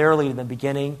followed their lead in the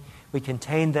beginning. We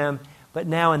contained them. But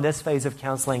now in this phase of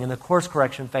counseling, in the course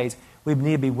correction phase, we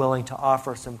need to be willing to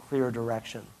offer some clear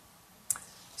direction.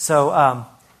 So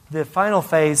the final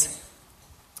phase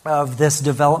of this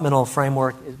developmental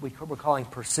framework is we're calling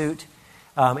pursuit.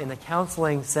 In the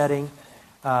counseling setting,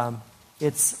 we're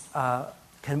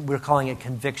calling it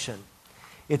conviction.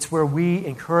 It's where we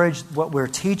encourage what we're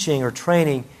teaching or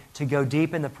training to go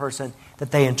deep in the person,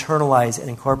 that they internalize and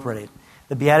incorporate it.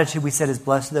 The beatitude we said is,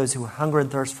 blessed are those who hunger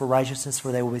and thirst for righteousness,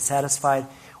 for they will be satisfied.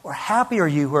 Or happy are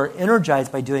you who are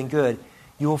energized by doing good.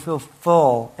 You will feel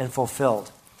full and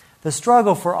fulfilled. The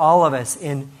struggle for all of us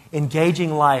in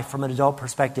engaging life from an adult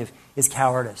perspective is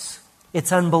cowardice.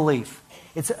 It's unbelief.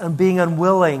 It's being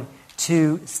unwilling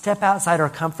to step outside our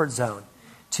comfort zone,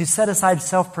 to set aside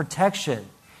self-protection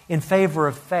in favor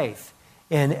of faith,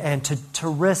 and to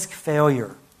risk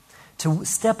failure, to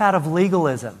step out of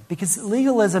legalism, because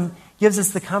legalism gives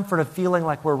us the comfort of feeling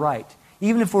like we're right.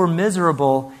 Even if we're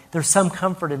miserable, there's some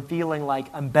comfort in feeling like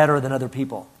I'm better than other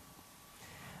people.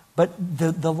 But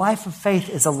the life of faith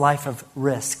is a life of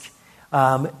risk.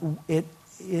 In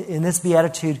this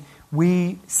beatitude,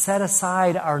 we set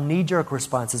aside our knee-jerk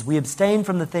responses. We abstain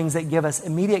from the things that give us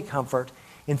immediate comfort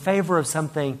in favor of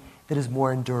something that is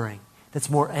more enduring, that's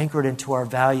more anchored into our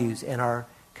values and our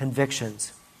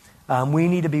convictions. We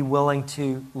need to be willing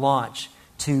to launch,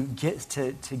 to get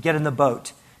in the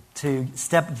boat, to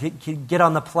get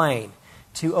on the plane,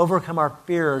 to overcome our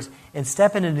fears and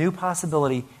step into new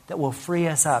possibility that will free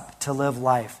us up to live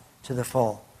life to the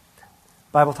full.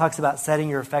 The Bible talks about setting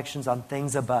your affections on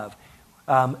things above.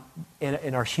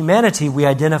 In our humanity, we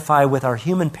identify with our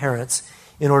human parents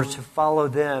in order to follow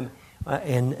them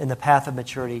in the path of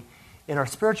maturity. In our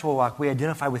spiritual walk, we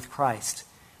identify with Christ.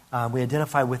 We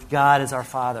identify with God as our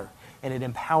Father, and it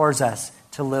empowers us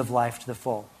to live life to the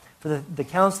full. For the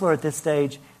counselor at this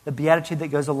stage, the beatitude that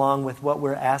goes along with what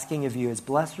we're asking of you is,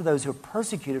 blessed are those who are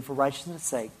persecuted for righteousness'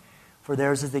 sake, for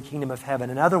theirs is the kingdom of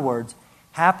heaven. In other words,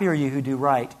 happy are you who do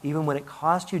right, even when it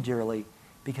costs you dearly,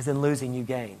 because in losing you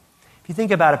gain. If you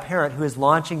think about a parent who is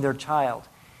launching their child,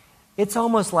 it's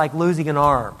almost like losing an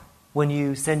arm when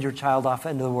you send your child off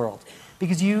into the world.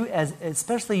 Because you,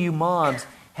 especially you moms,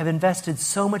 have invested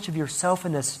so much of yourself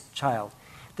in this child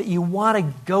that you want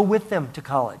to go with them to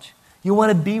college. You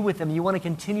want to be with them. You want to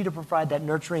continue to provide that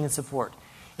nurturing and support.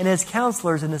 And as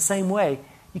counselors, in the same way,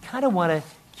 you kind of want to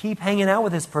keep hanging out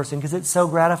with this person because it's so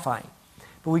gratifying.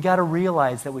 But we got to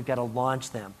realize that we've got to launch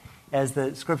them. As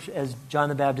the scripture, as John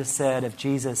the Baptist said of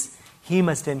Jesus, he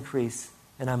must increase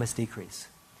and I must decrease.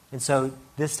 And so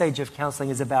this stage of counseling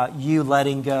is about you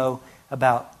letting go,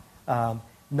 about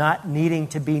not needing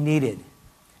to be needed.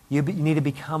 You need to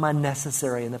become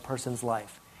unnecessary in the person's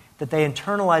life. That they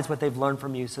internalize what they've learned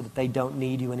from you so that they don't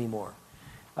need you anymore.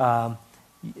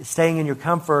 Staying in your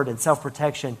comfort and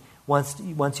self-protection wants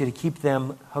you to keep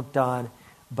them hooked on,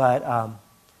 but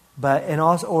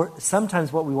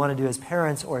sometimes what we want to do as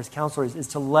parents or as counselors is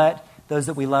to let those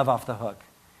that we love off the hook.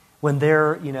 When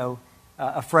they're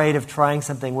afraid of trying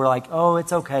something, we're like, oh,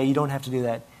 it's okay, you don't have to do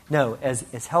that. No,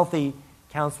 as healthy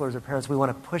counselors or parents, we want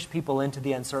to push people into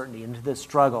the uncertainty, into the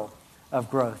struggle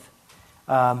of growth.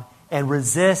 And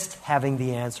resist having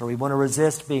the answer. We want to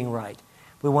resist being right.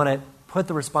 We want to put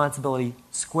the responsibility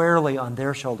squarely on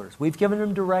their shoulders. We've given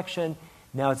them direction,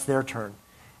 now it's their turn.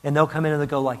 And they'll come in and they'll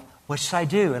go like, what should I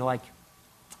do? And like,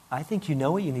 I think you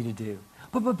know what you need to do.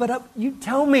 But you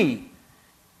tell me.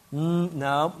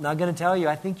 No, not going to tell you.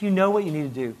 I think you know what you need to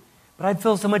do. But I'd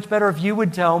feel so much better if you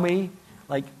would tell me.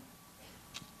 Like,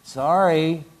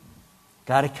 sorry,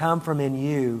 got to come from in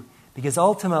you. Because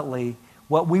ultimately,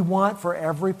 what we want for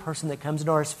every person that comes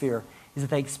into our sphere is that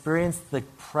they experience the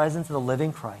presence of the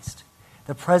living Christ,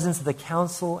 the presence of the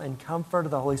counsel and comfort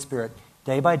of the Holy Spirit,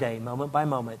 day by day, moment by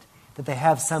moment, that they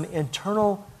have some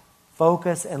internal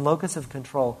focus and locus of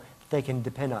control that they can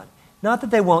depend on. Not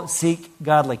that they won't seek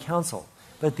godly counsel,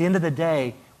 but at the end of the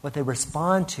day, what they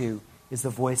respond to is the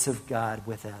voice of God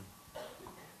within.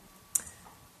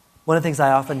 One of the things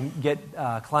I often get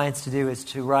clients to do is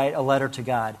to write a letter to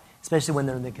God, especially when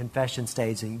they're in the confession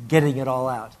stage and getting it all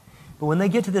out. But when they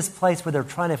get to this place where they're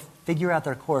trying to figure out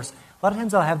their course, a lot of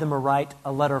times I'll have them write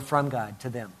a letter from God to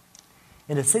them.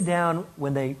 And to sit down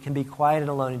when they can be quiet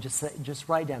and alone and just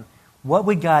write down, what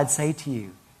would God say to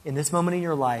you in this moment in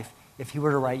your life if he were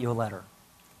to write you a letter?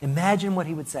 Imagine what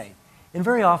he would say. And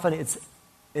very often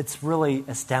it's really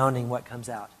astounding what comes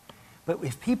out. But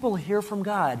if people hear from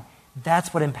God,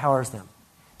 that's what empowers them.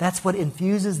 That's what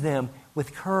infuses them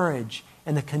with courage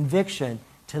and the conviction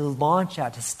to launch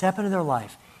out, to step into their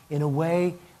life in a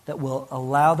way that will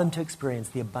allow them to experience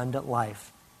the abundant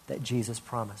life that Jesus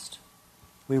promised.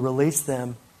 We release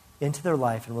them into their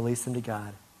life and release them to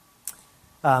God.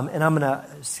 And I'm going to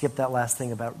skip that last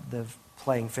thing about the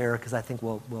playing fair because I think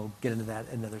we'll get into that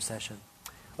in another session.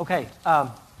 Okay,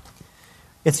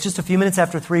 it's just a few minutes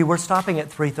after 3. We're stopping at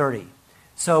 3:30.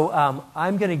 So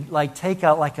I'm going to take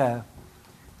a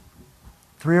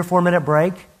 3 or 4 minute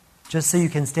break just so you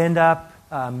can stand up,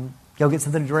 go get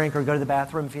something to drink or go to the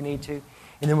bathroom if you need to.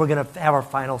 And then we're going to have our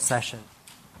final session.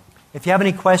 If you have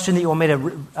any question that you want me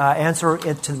to answer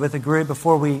with the group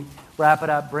before we wrap it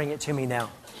up, bring it to me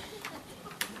now.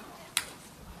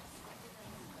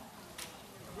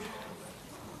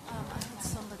 I had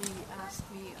somebody ask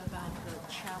me about the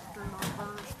chapter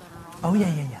numbers that are Oh, on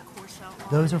yeah. the course outline.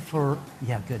 Those are for,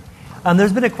 good.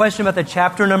 There's been a question about the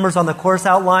chapter numbers on the course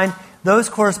outline. Those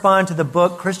correspond to the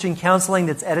book Christian Counseling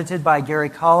that's edited by Gary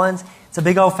Collins. It's a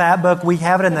big old fat book. We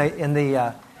have it in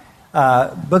the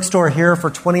bookstore here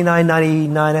for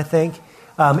 $29.99, I think.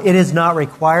 It is not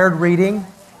required reading.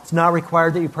 It's not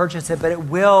required that you purchase it, but it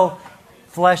will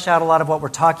flesh out a lot of what we're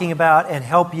talking about and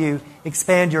help you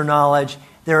expand your knowledge.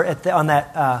 There on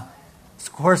that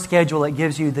course schedule, it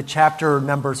gives you the chapter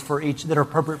numbers for each that are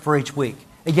appropriate for each week.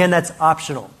 Again, that's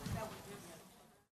optional.